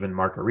find even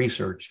market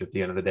research, at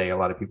the end of the day, a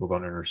lot of people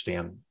don't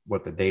understand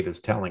what the data is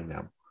telling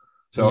them.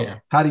 So yeah.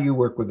 How do you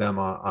work with them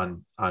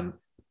on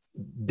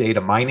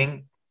data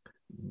mining,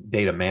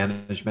 data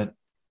management,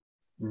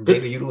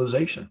 data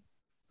utilization?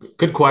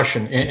 Good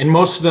question. And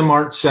most of them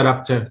aren't set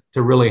up to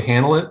really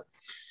handle it.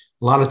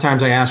 A lot of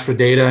times I ask for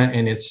data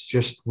and it's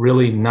just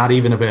really not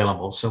even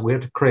available. So we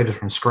have to create it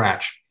from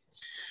scratch.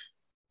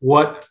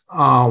 Where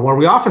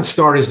we often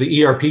start is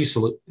the ERP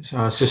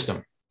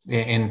system.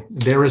 And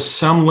there is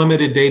some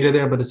limited data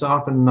there, but it's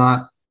often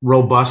not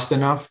robust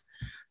enough.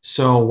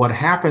 So what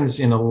happens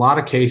in a lot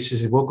of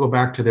cases is we'll go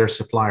back to their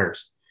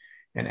suppliers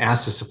and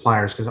ask the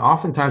suppliers, because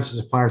oftentimes the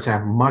suppliers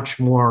have much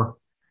more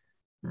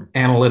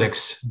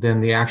analytics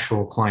than the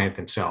actual client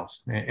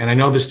themselves. And I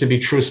know this to be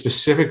true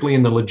specifically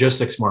in the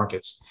logistics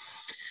markets.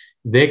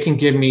 They can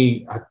give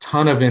me a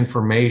ton of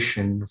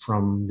information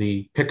from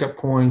the pickup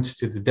points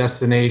to the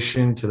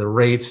destination, to the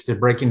rates, to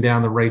breaking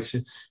down the rates,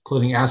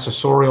 including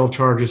accessorial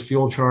charges,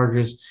 fuel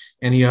charges,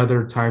 any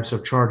other types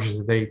of charges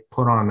that they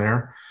put on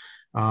there,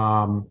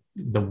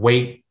 the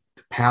weight,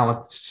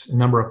 pallets,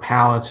 number of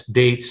pallets,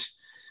 dates.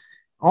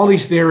 all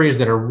these areas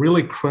that are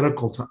really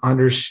critical to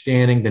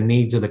understanding the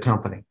needs of the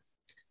company.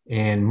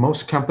 And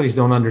most companies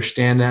don't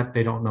understand that.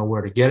 They don't know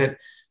where to get it.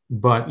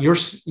 But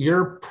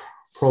your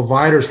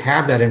providers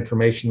have that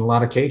information in a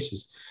lot of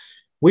cases.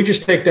 We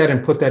just take that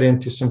and put that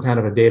into some kind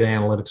of a data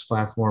analytics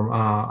platform.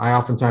 I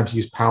oftentimes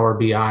use Power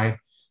BI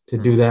to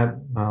do that.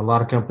 A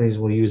lot of companies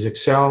will use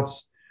Excel,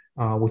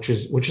 which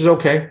is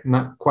okay,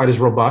 not quite as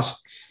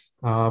robust.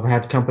 I've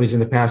had companies in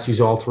the past use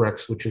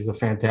Alteryx, which is a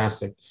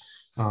fantastic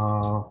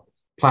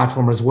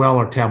platform as well,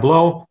 or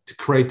Tableau to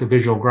create the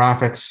visual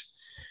graphics.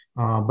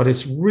 But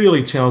it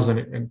really tells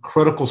a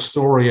critical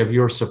story of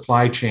your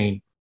supply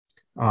chain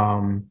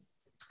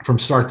from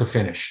start to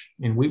finish.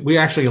 And we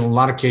actually, in a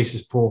lot of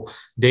cases, pull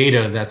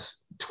data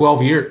that's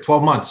 12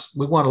 months.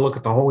 We want to look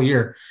at the whole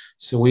year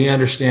so we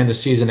understand the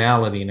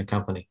seasonality in a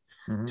company,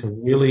 to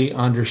really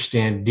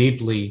understand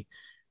deeply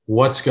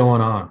what's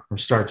going on from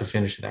start to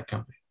finish at that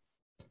company.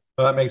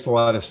 Well, that makes a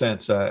lot of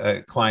sense.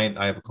 I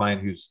have a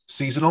client who's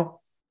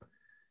seasonal,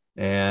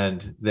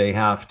 and they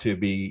have to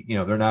be,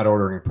 they're not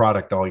ordering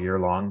product all year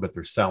long, but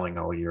they're selling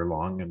all year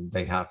long, and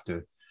they have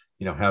to,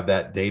 have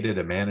that data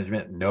to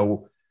management and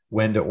know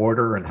when to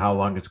order and how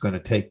long it's going to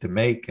take to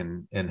make,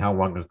 and how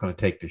long it's going to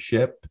take to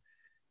ship,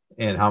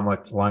 and how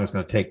much long it's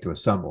going to take to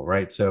assemble,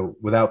 right? So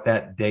without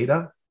that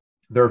data,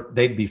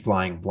 they'd be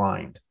flying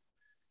blind.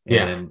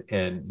 Yeah.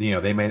 And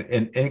they may,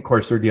 and of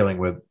course they're dealing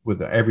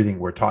with everything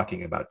we're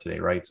talking about today,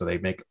 right? So they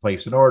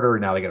place an order,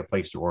 now they got to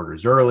place their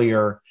orders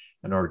earlier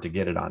in order to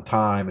get it on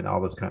time, and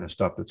all this kind of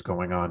stuff that's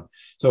going on.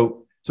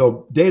 So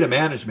data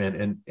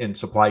management and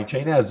supply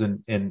chain, as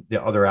in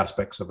the other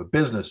aspects of a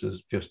business,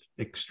 is just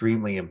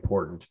extremely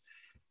important.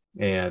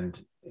 And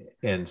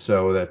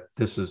so that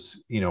this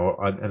is,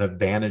 an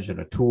advantage and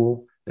a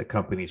tool that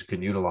companies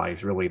can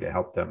utilize really to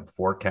help them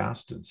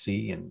forecast and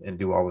see and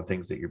do all the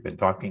things that you've been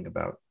talking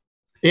about.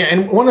 Yeah,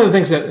 and one of the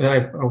things that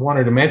I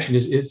wanted to mention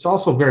is it's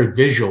also very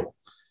visual.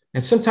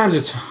 And sometimes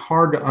it's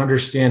hard to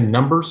understand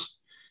numbers,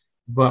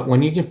 but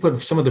when you can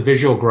put some of the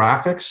visual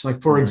graphics,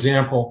 like for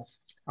example,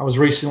 I was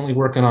recently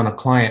working on a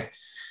client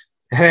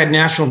that had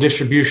national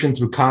distribution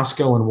through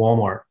Costco and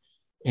Walmart.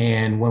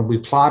 And when we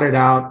plotted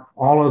out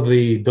all of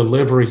the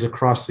deliveries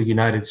across the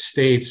United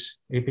States,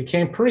 it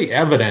became pretty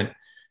evident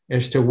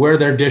as to where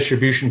their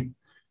distribution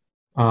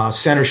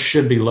centers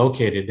should be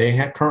located.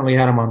 They currently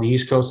had them on the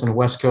East Coast and the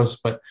West Coast,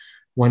 but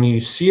when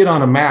you see it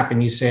on a map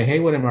and you say, hey,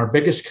 what if our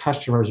biggest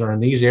customers are in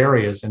these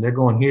areas and they're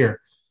going here,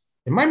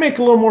 it might make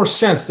a little more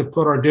sense to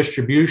put our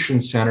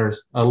distribution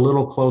centers a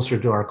little closer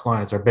to our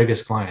clients, our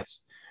biggest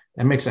clients.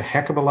 That makes a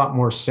heck of a lot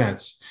more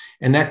sense.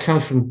 And that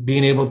comes from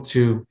being able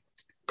to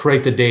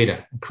create the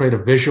data, create a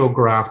visual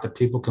graph that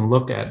people can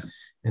look at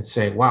and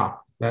say,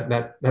 wow,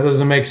 that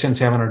doesn't make sense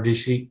having our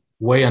DC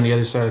way on the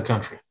other side of the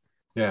country.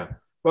 Yeah.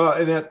 Well,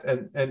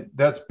 and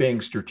that's being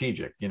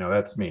strategic.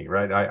 That's me,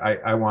 right?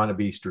 I want to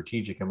be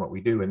strategic in what we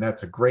do. And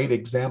that's a great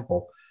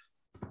example.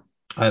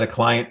 I had a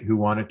client who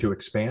wanted to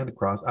expand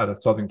out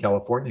of Southern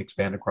California,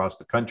 expand across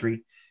the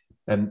country.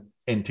 And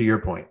to your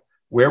point,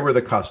 where were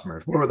the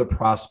customers? Where were the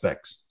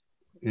prospects?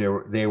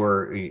 They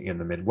were in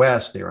the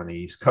Midwest, they were on the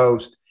East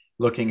Coast,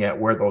 looking at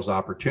where those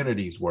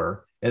opportunities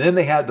were. And then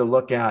they had to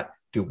look at,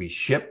 do we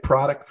ship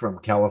product from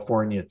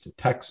California to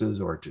Texas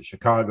or to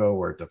Chicago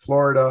or to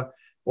Florida?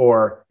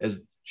 Or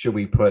should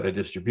we put a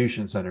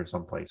distribution center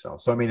someplace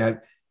else? So, I mean,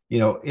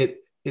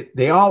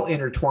 they all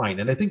intertwine.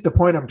 And I think the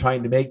point I'm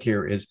trying to make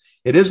here is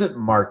it isn't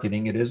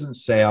marketing, it isn't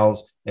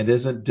sales, it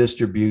isn't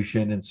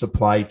distribution and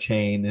supply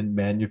chain and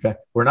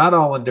manufacturing. We're not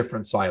all in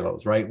different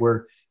silos, right?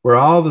 We're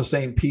all the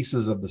same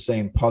pieces of the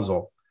same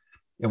puzzle.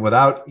 And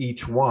without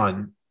each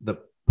one, the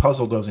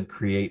puzzle doesn't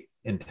create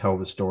and tell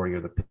the story or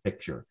the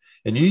picture.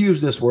 And you use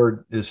this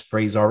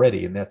phrase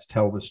already, and that's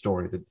tell the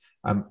story.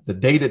 The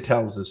data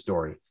tells the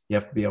story. You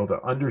have to be able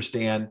to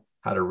understand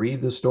how to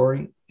read the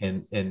story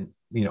and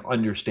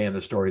understand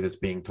the story that's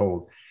being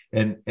told.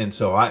 And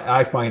so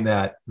I find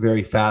that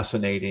very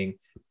fascinating,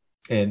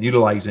 and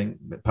utilizing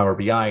Power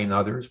BI and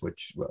others,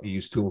 which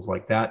use tools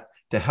like that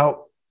to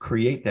help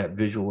create that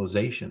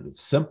visualization that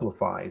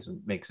simplifies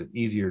and makes it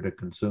easier to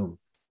consume.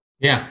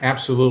 Yeah,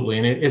 absolutely.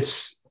 And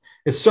it's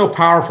so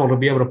powerful to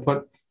be able to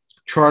put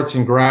charts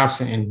and graphs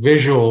and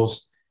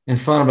visuals in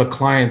front of a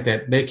client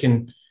that they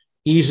can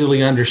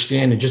easily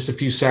understand in just a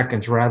few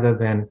seconds, rather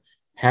than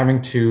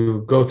having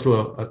to go through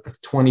a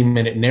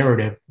 20-minute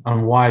narrative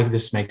on why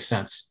this makes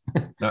sense.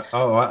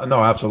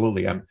 No,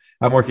 absolutely. I'm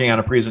working on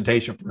a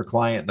presentation for a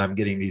client, and I'm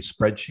getting these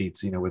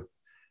spreadsheets, with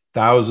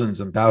thousands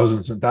and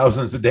thousands and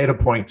thousands of data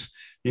points,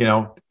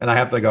 and I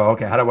have to go,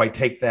 okay, how do I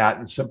take that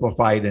and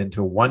simplify it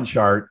into one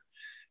chart,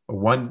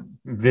 one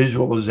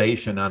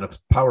visualization on a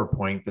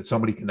PowerPoint that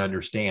somebody can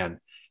understand?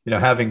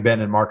 Having been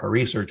in market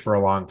research for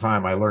a long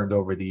time, I learned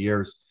over the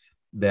years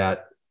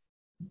that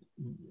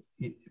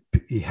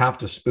you have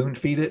to spoon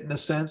feed it in a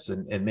sense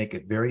and make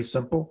it very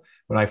simple.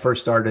 When I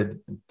first started,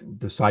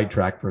 to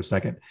sidetrack for a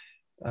second,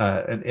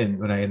 and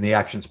when in the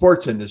action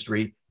sports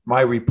industry,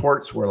 my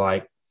reports were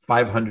like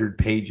 500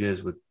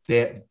 pages with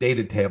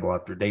data table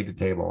after data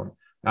table. And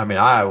I mean,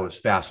 I was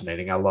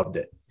fascinating. I loved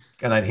it.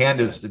 and I'd hand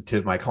this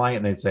to my client,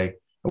 and they'd say,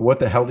 "What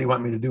the hell do you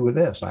want me to do with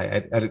this?"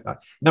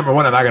 Number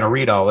one, I'm not going to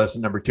read all this,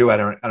 and number two, I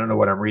don't know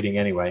what I'm reading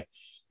anyway.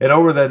 And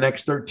over the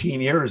next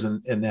 13 years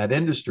in that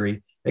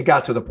industry, it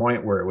got to the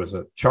point where it was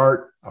a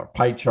chart, a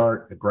pie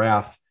chart, a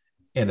graph,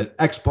 and an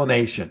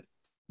explanation.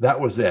 That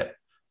was it.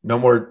 No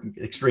more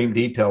extreme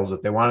details.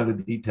 If they wanted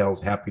the details,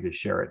 happy to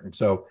share it. And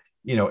so,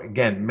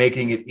 again,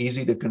 making it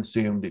easy to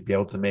consume, to be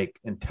able to make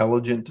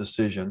intelligent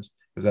decisions,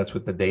 because that's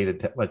what the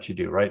data lets you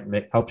do, right?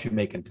 Helps you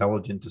make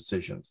intelligent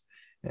decisions.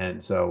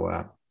 And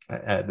so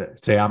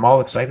I'd say I'm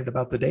all excited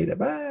about the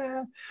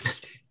data.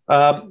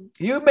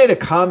 You made a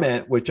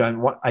comment which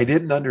I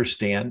didn't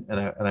understand,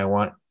 and I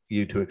want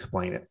you to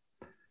explain it.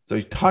 So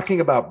you're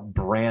talking about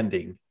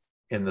branding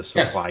in the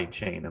supply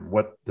chain, and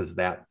what does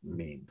that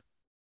mean?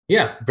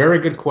 Yeah, very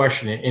good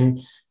question.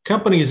 And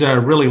companies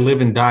really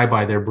live and die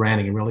by their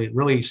branding. It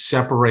really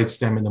separates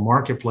them in the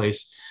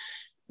marketplace.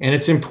 And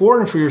it's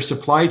important for your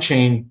supply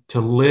chain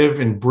to live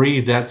and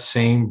breathe that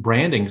same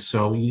branding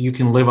so you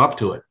can live up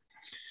to it.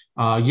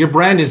 Your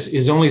brand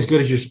is only as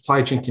good as your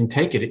supply chain can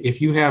take it.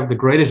 If you have the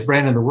greatest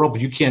brand in the world,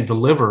 but you can't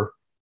deliver,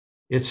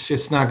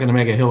 it's not going to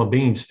make a hill of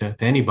beans to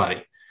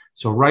anybody.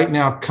 So right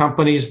now,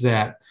 companies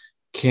that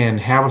can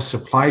have a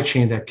supply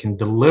chain that can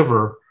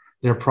deliver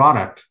their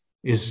product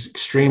is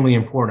extremely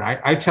important.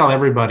 I tell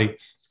everybody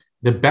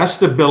the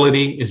best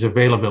ability is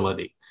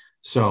availability.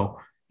 So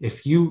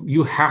if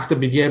you have to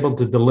be able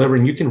to deliver,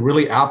 and you can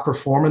really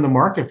outperform in the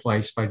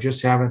marketplace by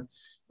just having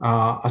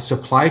a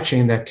supply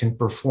chain that can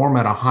perform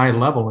at a high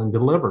level and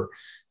deliver.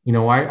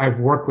 I've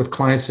worked with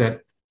clients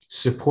that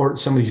support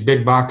some of these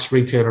big box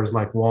retailers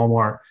like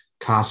Walmart,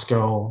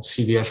 Costco,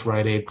 CVS,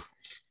 Rite Aid,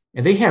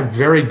 and they have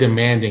very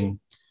demanding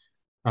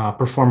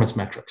performance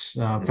metrics.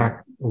 In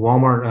fact,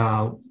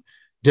 Walmart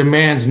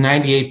demands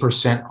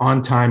 98%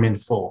 on time in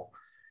full.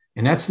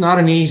 And that's not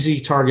an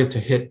easy target to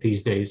hit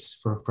these days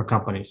for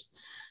companies.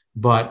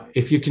 But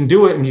if you can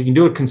do it, and you can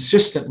do it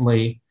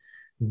consistently,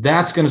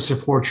 that's going to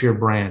support your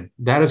brand.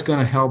 That is going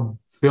to help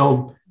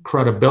build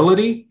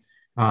credibility.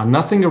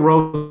 Nothing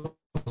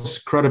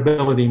erodes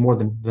credibility more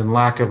than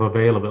lack of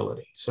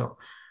availability. So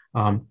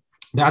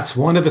that's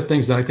one of the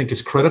things that I think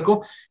is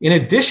critical. In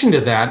addition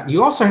to that,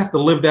 you also have to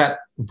live that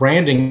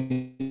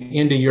branding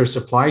into your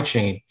supply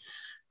chain.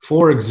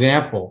 For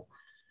example,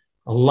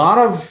 a lot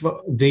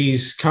of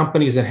these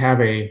companies that have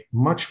a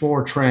much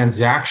more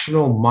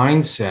transactional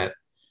mindset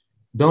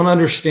don't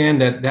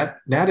understand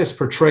that is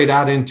portrayed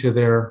out into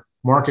their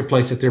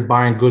marketplace that they're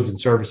buying goods and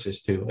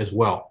services to as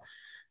well.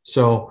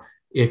 So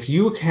if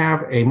you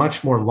have a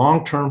much more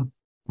long-term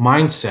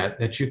mindset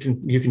that you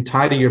can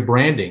tie to your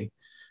branding,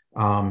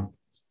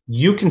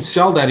 you can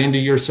sell that into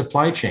your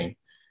supply chain.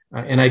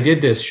 And I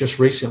did this just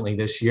recently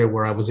this year,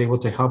 where I was able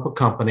to help a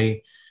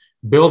company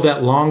build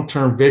that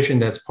long-term vision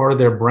that's part of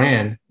their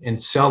brand and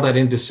sell that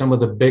into some of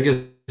the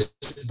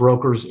biggest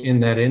brokers in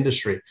that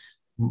industry.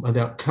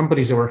 The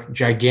companies that were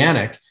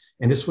gigantic,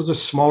 and this was a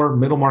smaller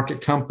middle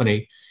market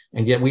company,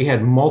 and yet we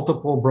had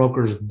multiple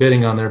brokers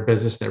bidding on their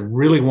business that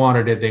really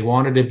wanted it. They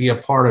wanted to be a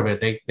part of it.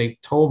 They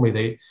told me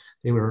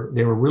they were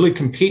really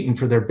competing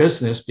for their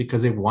business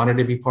because they wanted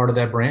to be part of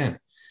that brand.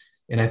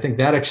 And I think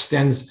that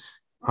extends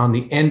on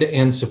the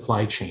end-to-end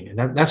supply chain.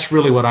 And that's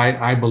really what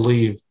I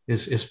believe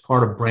is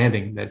part of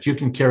branding, that you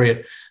can carry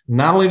it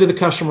not only to the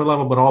customer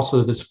level, but also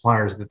to the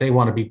suppliers, that they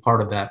want to be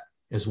part of that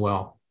as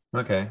well.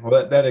 Okay,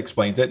 well, that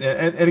explains it.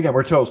 And again,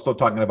 we're still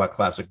talking about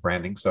classic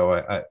branding,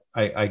 so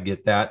I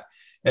get that.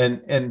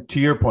 And to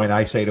your point,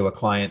 I say to a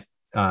client,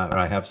 or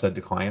I have said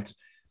to clients,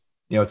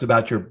 it's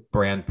about your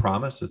brand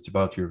promise. It's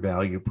about your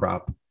value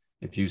prop.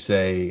 If you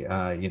say,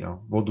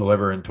 we'll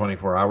deliver in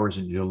 24 hours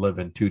and you'll live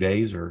in 2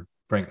 days, or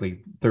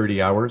frankly,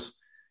 30 hours,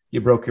 you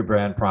broke your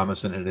brand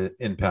promise, and it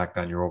impact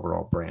on your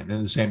overall brand.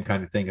 And the same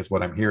kind of thing is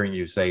what I'm hearing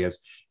you say, is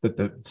that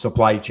the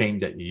supply chain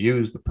that you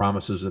use, the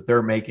promises that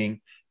they're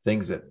making,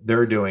 things that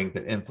they're doing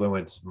that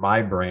influence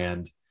my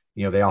brand,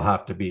 they all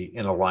have to be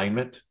in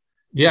alignment.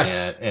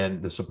 Yes.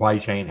 And the supply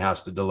chain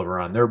has to deliver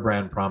on their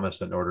brand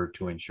promise in order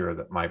to ensure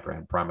that my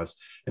brand promise.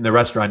 In the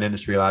restaurant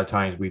industry, a lot of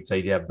times we'd say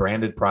you have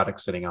branded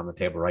products sitting on the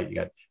table, right? You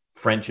got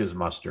French's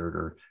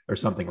mustard or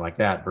something like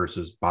that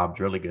versus Bob's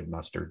Really Good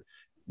mustard.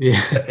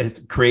 Yeah.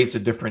 It creates a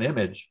different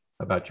image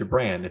about your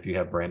brand if you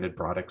have branded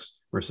products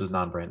versus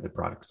non-branded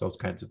products, those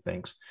kinds of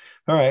things.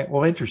 All right.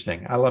 Well,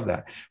 interesting. I love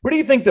that. What do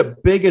you think the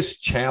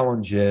biggest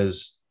challenge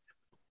is?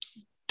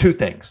 Two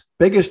things.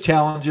 Biggest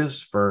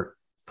challenges for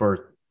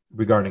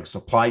regarding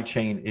supply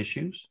chain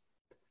issues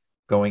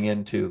going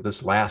into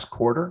this last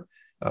quarter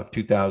of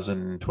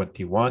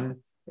 2021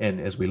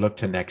 and as we look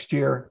to next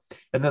year.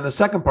 And then the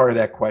second part of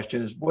that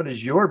question is, what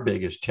is your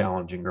biggest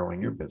challenge in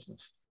growing your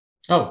business?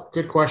 Oh,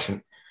 good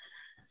question.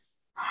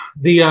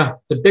 The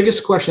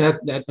biggest question,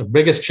 the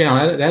biggest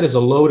challenge, that is a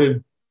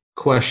loaded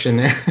question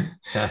there.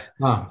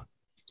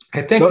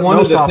 I think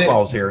no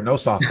softballs here. No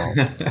softballs.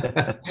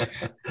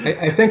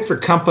 I think for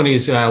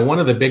companies, one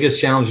of the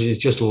biggest challenges is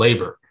just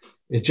labor.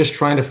 It's just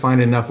trying to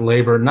find enough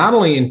labor, not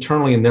only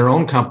internally in their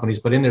own companies,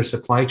 but in their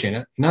supply chain.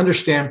 And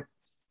understand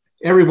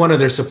every one of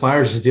their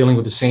suppliers is dealing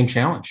with the same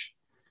challenge.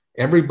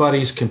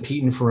 everybody's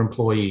competing for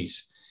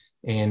employees.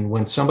 And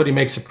when somebody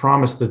makes a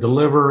promise to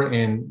deliver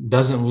and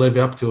doesn't live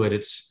up to it,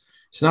 it's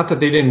not that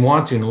they didn't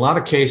want to. In a lot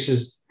of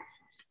cases,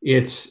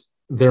 it's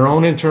their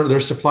own their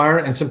supplier,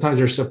 and sometimes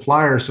their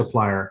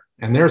supplier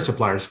and their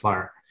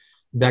supplier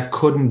that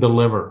couldn't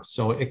deliver.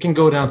 So it can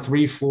go down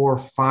 3, 4,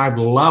 5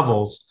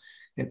 levels,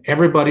 and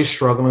everybody's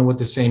struggling with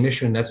the same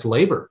issue, and that's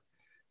labor.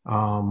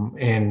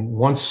 And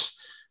once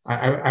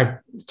I've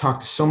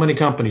talked to so many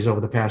companies over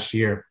the past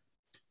year,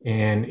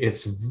 and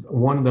it's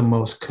one of the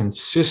most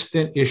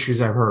consistent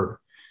issues I've heard,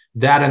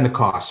 that and the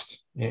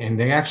cost. And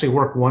they actually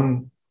work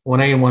 1A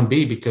and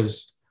 1B,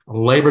 because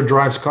labor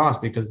drives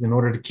cost, because in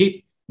order to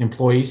keep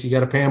employees, you got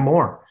to pay them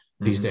more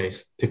these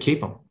days to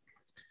keep them.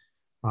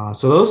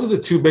 So those are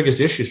the two biggest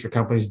issues for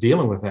companies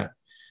dealing with that,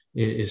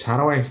 is how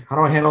do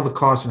I handle the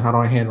cost, and how do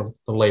I handle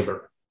the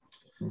labor?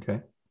 Okay.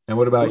 And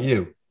what about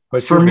you?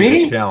 What's for your me,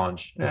 biggest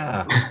challenge?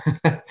 Yeah.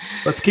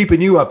 What's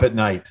keeping you up at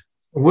night?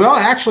 Well,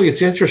 actually,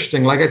 it's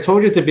interesting. Like I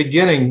told you at the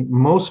beginning,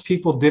 most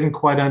people didn't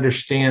quite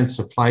understand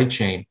supply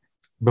chain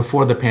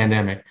before the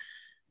pandemic.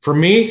 For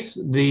me,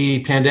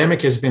 the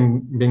pandemic has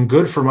been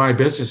good for my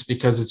business,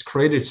 because it's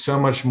created so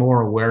much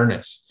more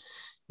awareness.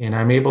 And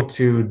I'm able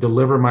to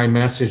deliver my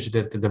message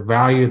that the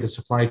value of the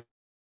supply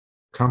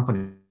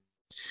company.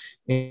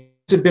 And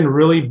it's been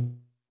really,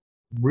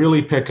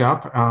 really pick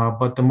up.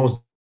 But the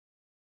most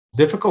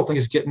difficult thing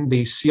is getting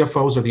the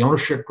CFOs or the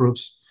ownership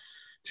groups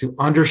to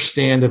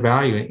understand the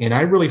value. And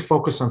I really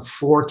focus on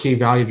 4 key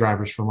value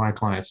drivers for my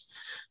clients.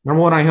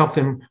 Number one, I help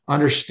them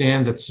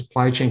understand that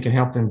supply chain can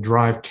help them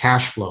drive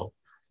cash flow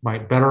by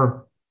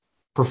better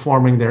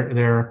performing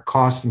their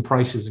costs and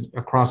prices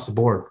across the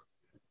board.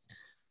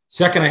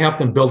 Second, I help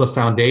them build a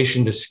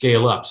foundation to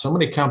scale up. So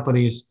many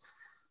companies,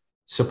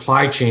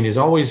 supply chain is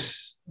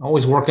always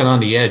working on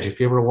the edge.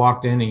 If you ever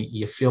walked in and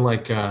you feel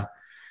like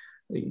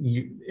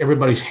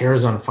everybody's hair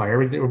is on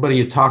fire, everybody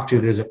you talk to,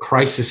 there's a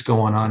crisis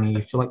going on, and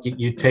you feel like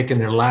you're taking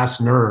their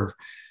last nerve.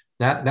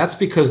 That's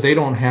because they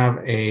don't have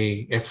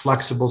a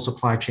flexible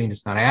supply chain.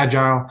 It's not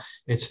agile.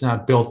 It's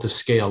not built to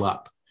scale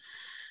up.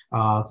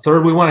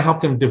 Third, we want to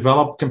help them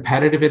develop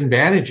competitive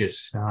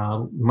advantages,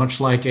 much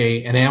like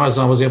an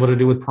Amazon was able to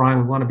do with Prime.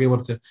 We want to be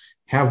able to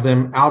have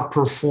them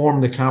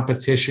outperform the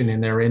competition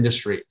in their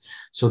industry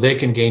so they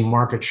can gain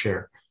market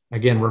share.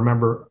 Again,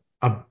 remember,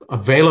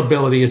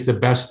 availability is the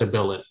best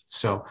ability.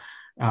 So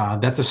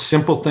that's a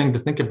simple thing to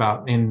think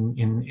about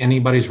in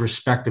anybody's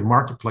respective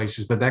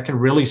marketplaces, but that can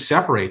really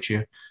separate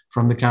you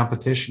from the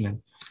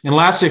competition. And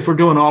lastly, if we're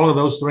doing all of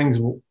those things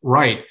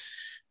right,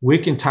 we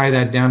can tie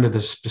that down to the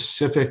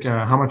specific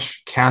how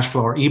much cash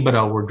flow or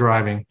EBITDA we're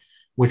driving,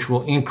 which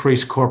will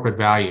increase corporate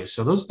value.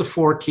 So those are the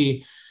 4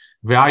 key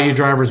value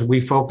drivers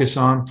we focus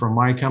on from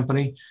my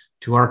company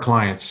to our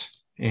clients.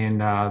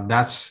 And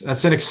that's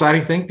an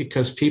exciting thing,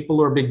 because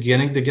people are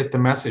beginning to get the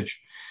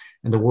message,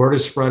 and the word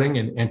is spreading,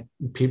 and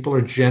people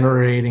are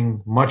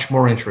generating much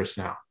more interest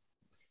now.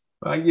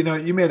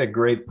 You made a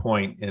great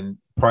point. And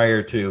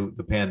prior to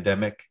the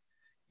pandemic,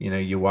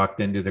 you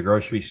walked into the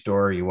grocery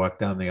store, you walked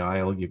down the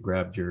aisle, you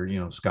grabbed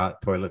your,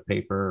 Scott toilet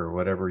paper or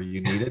whatever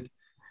you needed.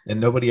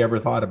 And nobody ever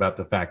thought about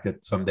the fact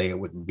that someday it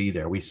wouldn't be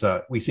there. We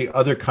see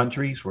other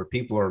countries where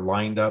people are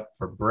lined up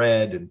for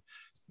bread and,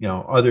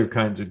 other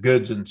kinds of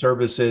goods and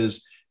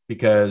services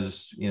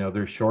because,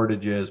 there's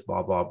shortages,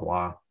 blah, blah,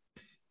 blah.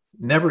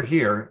 Never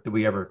here do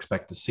we ever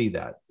expect to see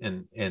that.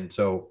 And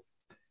so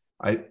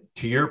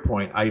to your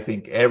point, I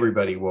think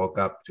everybody woke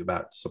up to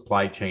about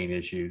supply chain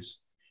issues.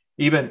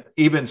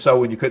 Even so,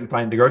 when you couldn't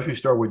find the grocery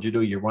store, what'd you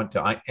do? You went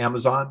to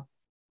Amazon.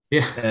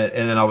 Yeah.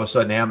 And then all of a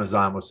sudden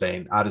Amazon was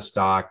saying out of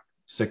stock,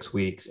 6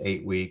 weeks,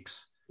 8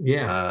 weeks.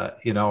 Yeah.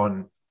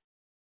 And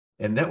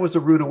that was a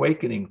rude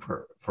awakening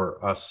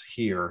for us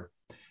here.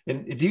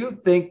 And do you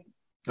think,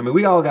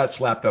 we all got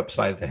slapped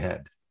upside the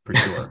head for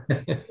sure.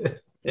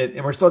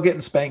 and we're still getting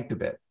spanked a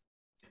bit.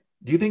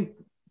 Do you think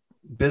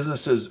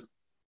businesses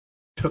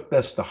took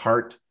this to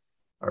heart,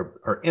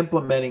 are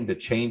implementing the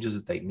changes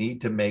that they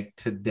need to make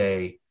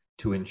today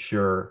to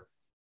ensure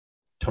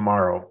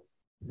tomorrow,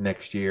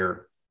 next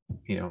year,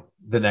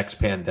 the next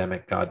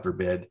pandemic, God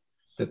forbid,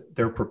 that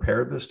they're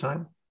prepared this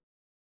time?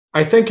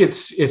 I think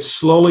it's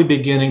slowly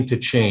beginning to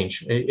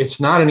change.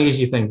 It's not an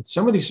easy thing.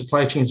 Some of these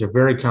supply chains are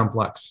very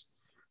complex.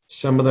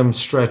 Some of them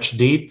stretch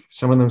deep.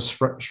 Some of them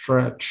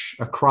stretch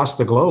across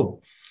the globe.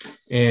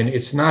 And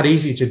it's not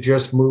easy to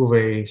just move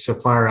a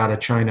supplier out of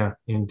China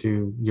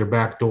into your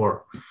back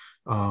door.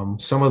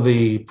 Some of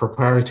the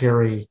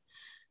proprietary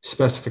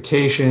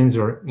specifications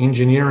or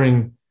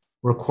engineering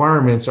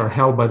requirements are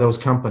held by those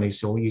companies.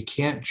 So you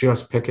can't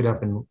just pick it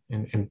up and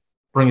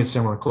bring it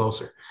somewhere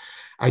closer.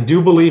 I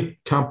do believe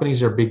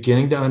companies are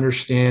beginning to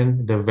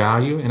understand the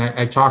value. And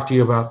I talked to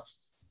you about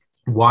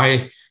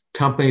why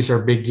companies are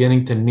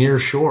beginning to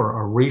nearshore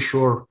or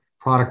reshore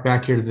product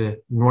back here to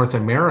North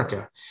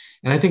America.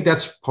 And I think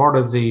that's part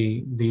of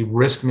the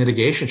risk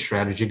mitigation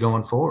strategy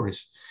going forward.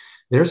 Is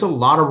there's a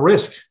lot of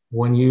risk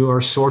when you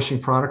are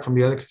sourcing product from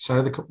the other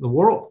side of the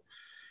world.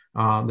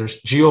 There's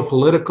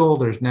geopolitical,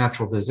 there's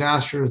natural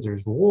disasters,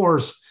 there's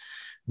wars,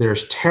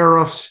 there's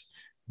tariffs.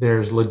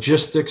 There's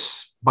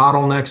logistics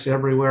bottlenecks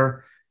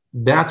everywhere.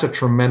 That's a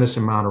tremendous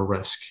amount of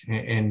risk.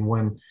 And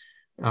when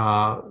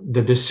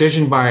the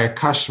decision by a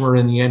customer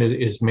in the end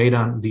is made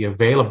on the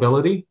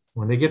availability,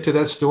 when they get to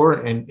that store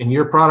and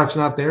your product's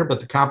not there, but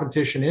the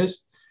competition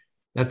is,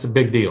 that's a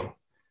big deal.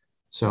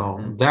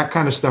 So that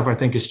kind of stuff, I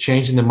think, is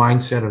changing the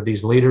mindset of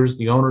these leaders,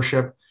 the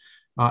ownership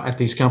at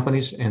these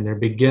companies, and they're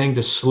beginning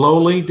to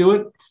slowly do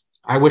it.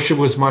 I wish it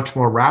was much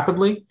more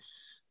rapidly,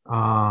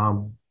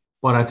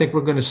 but I think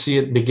we're going to see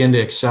it begin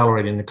to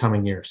accelerate in the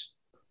coming years.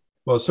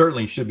 Well, it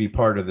certainly should be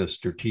part of this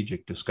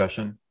strategic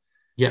discussion.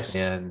 Yes.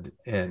 And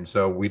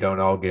so we don't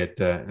all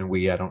get, I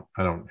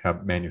don't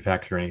have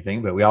manufacture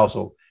anything, but we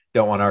also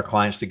don't want our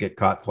clients to get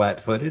caught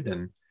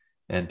flat-footed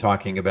and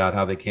talking about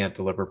how they can't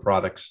deliver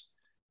products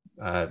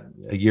a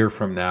year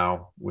from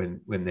now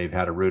when they've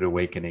had a rude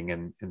awakening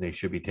and they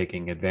should be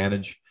taking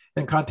advantage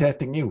and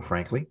contacting you,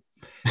 frankly.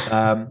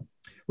 Well,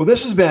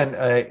 this has been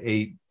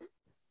a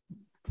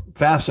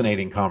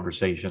fascinating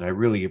conversation. I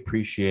really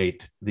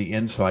appreciate the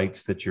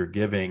insights that you're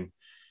giving.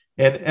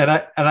 And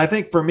I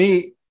think for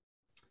me,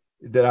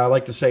 that I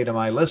like to say to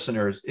my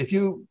listeners, if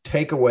you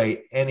take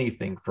away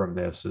anything from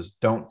this, is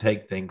don't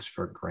take things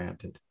for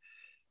granted.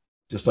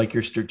 Just like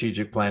your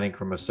strategic planning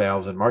from a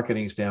sales and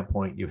marketing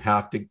standpoint, you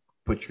have to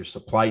put your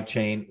supply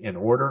chain in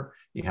order.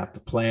 You have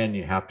to plan,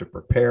 you have to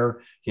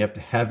prepare, you have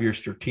to have your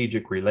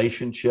strategic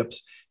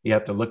relationships, you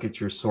have to look at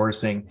your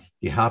sourcing,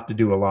 you have to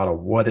do a lot of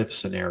what if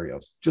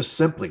scenarios. Just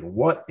simply,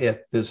 what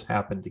if this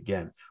happened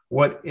again?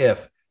 What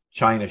if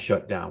China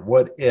shut down?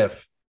 What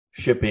if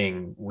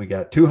shipping, we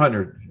got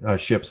 200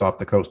 ships off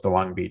the coast of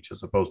Long Beach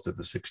as opposed to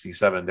the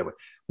 67 that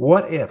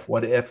what if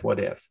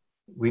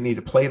we need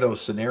to play those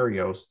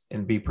scenarios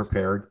and be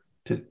prepared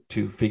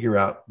to figure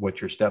out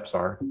what your steps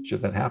are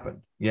should that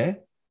happen. Yeah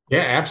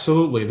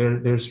absolutely.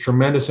 There's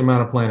tremendous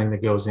amount of planning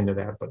that goes into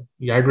that, but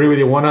yeah, I agree with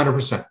you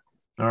 100%.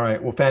 All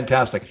right, well,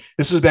 fantastic.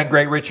 This has been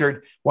great,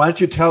 Richard. Why don't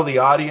you tell the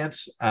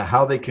audience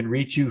how they can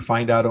reach you,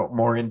 find out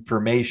more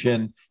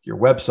information, your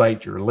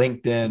website, your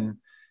LinkedIn,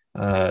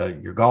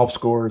 your golf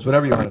scores,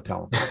 whatever you want to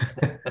tell them.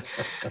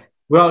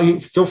 Well, you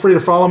feel free to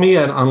follow me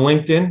on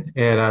LinkedIn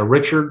at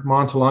Richard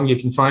Montellano. You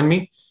can find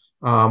me.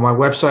 My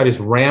website is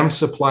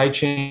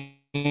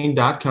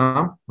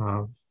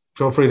ramsupplychain.com.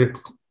 Feel free to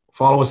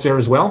follow us there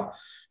as well,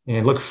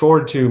 and look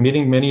forward to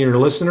meeting many of your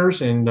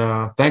listeners. And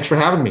thanks for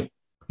having me.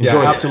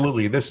 Enjoyed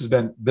absolutely. This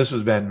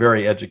has been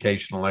very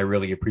educational. I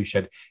really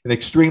appreciate it, and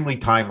extremely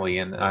timely.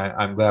 And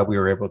I'm glad we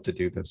were able to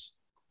do this.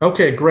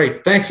 Okay,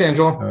 great. Thanks,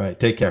 Angelo. All right,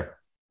 take care.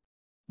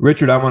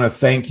 Richard, I want to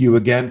thank you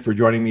again for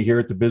joining me here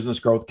at the Business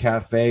Growth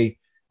Cafe.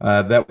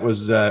 That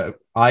was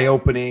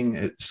eye-opening.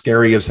 It's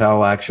scary as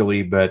hell,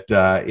 actually, but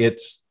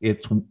it's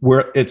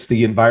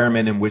the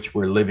environment in which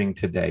we're living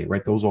today,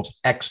 right? Those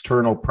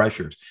external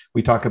pressures.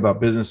 We talk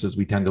about businesses,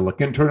 we tend to look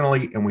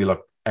internally and we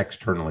look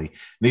externally.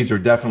 These are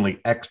definitely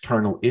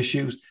external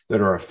issues that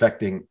are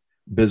affecting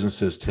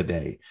businesses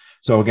today.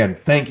 So again,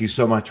 thank you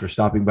so much for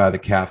stopping by the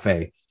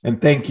cafe.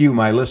 And thank you,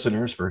 my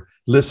listeners, for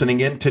listening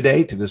in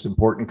today to this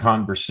important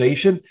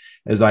conversation.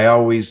 As I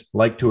always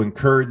like to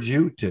encourage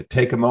you to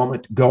take a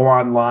moment, go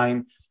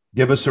online,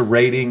 give us a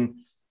rating,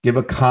 give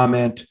a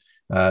comment,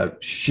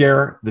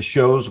 share the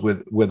shows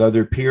with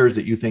other peers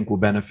that you think will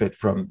benefit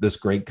from this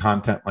great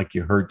content like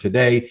you heard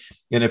today.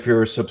 And if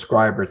you're a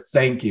subscriber,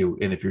 thank you.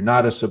 And if you're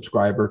not a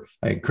subscriber,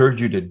 I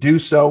encourage you to do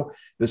so.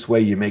 This way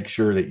you make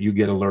sure that you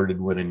get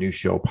alerted when a new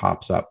show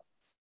pops up.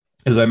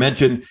 As I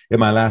mentioned in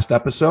my last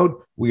episode,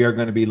 we are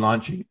going to be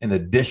launching an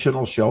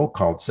additional show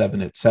called 7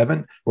 at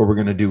 7, where we're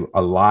going to do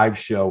a live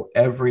show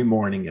every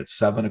morning at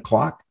 7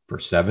 o'clock for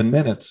 7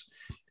 minutes.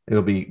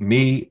 It'll be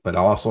me, but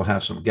I'll also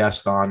have some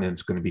guests on, and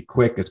it's going to be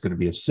quick. It's going to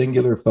be a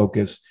singular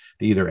focus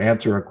to either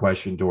answer a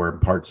question or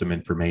impart some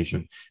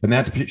information. And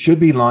that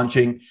should be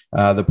launching.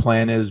 The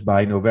plan is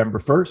by November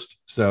 1st.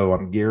 So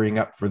I'm gearing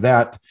up for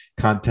that.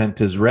 Content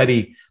is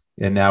ready.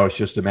 And now it's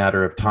just a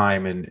matter of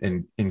time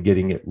and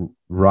getting it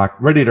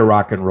ready to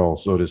rock and roll,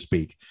 so to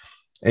speak.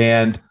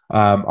 And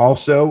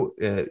also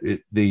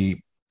the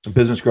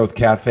Business Growth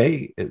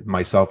Cafe,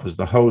 myself as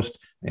the host,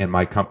 and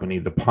my company,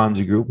 the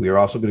Ponzi Group, we are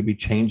also going to be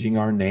changing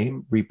our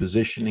name,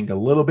 repositioning a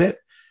little bit,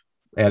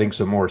 adding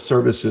some more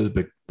services,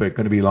 but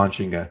going to be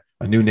launching a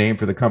new name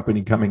for the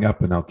company coming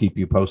up, and I'll keep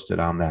you posted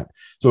on that.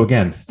 So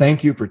again,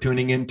 thank you for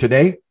tuning in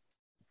today,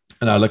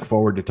 and I look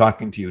forward to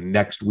talking to you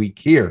next week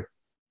here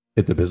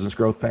at the Business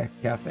Growth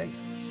Cafe.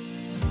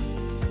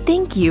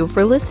 Thank you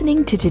for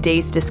listening to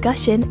today's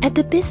discussion at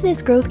the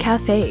Business Growth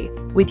Cafe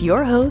with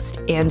your host,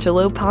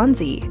 Angelo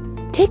Ponzi.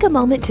 Take a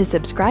moment to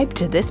subscribe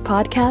to this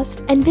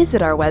podcast and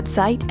visit our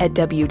website at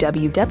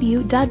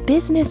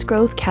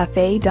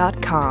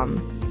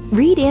www.businessgrowthcafe.com.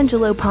 Read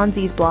Angelo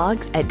Ponzi's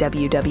blogs at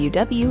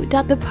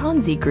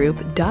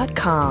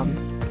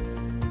www.theponzigroup.com.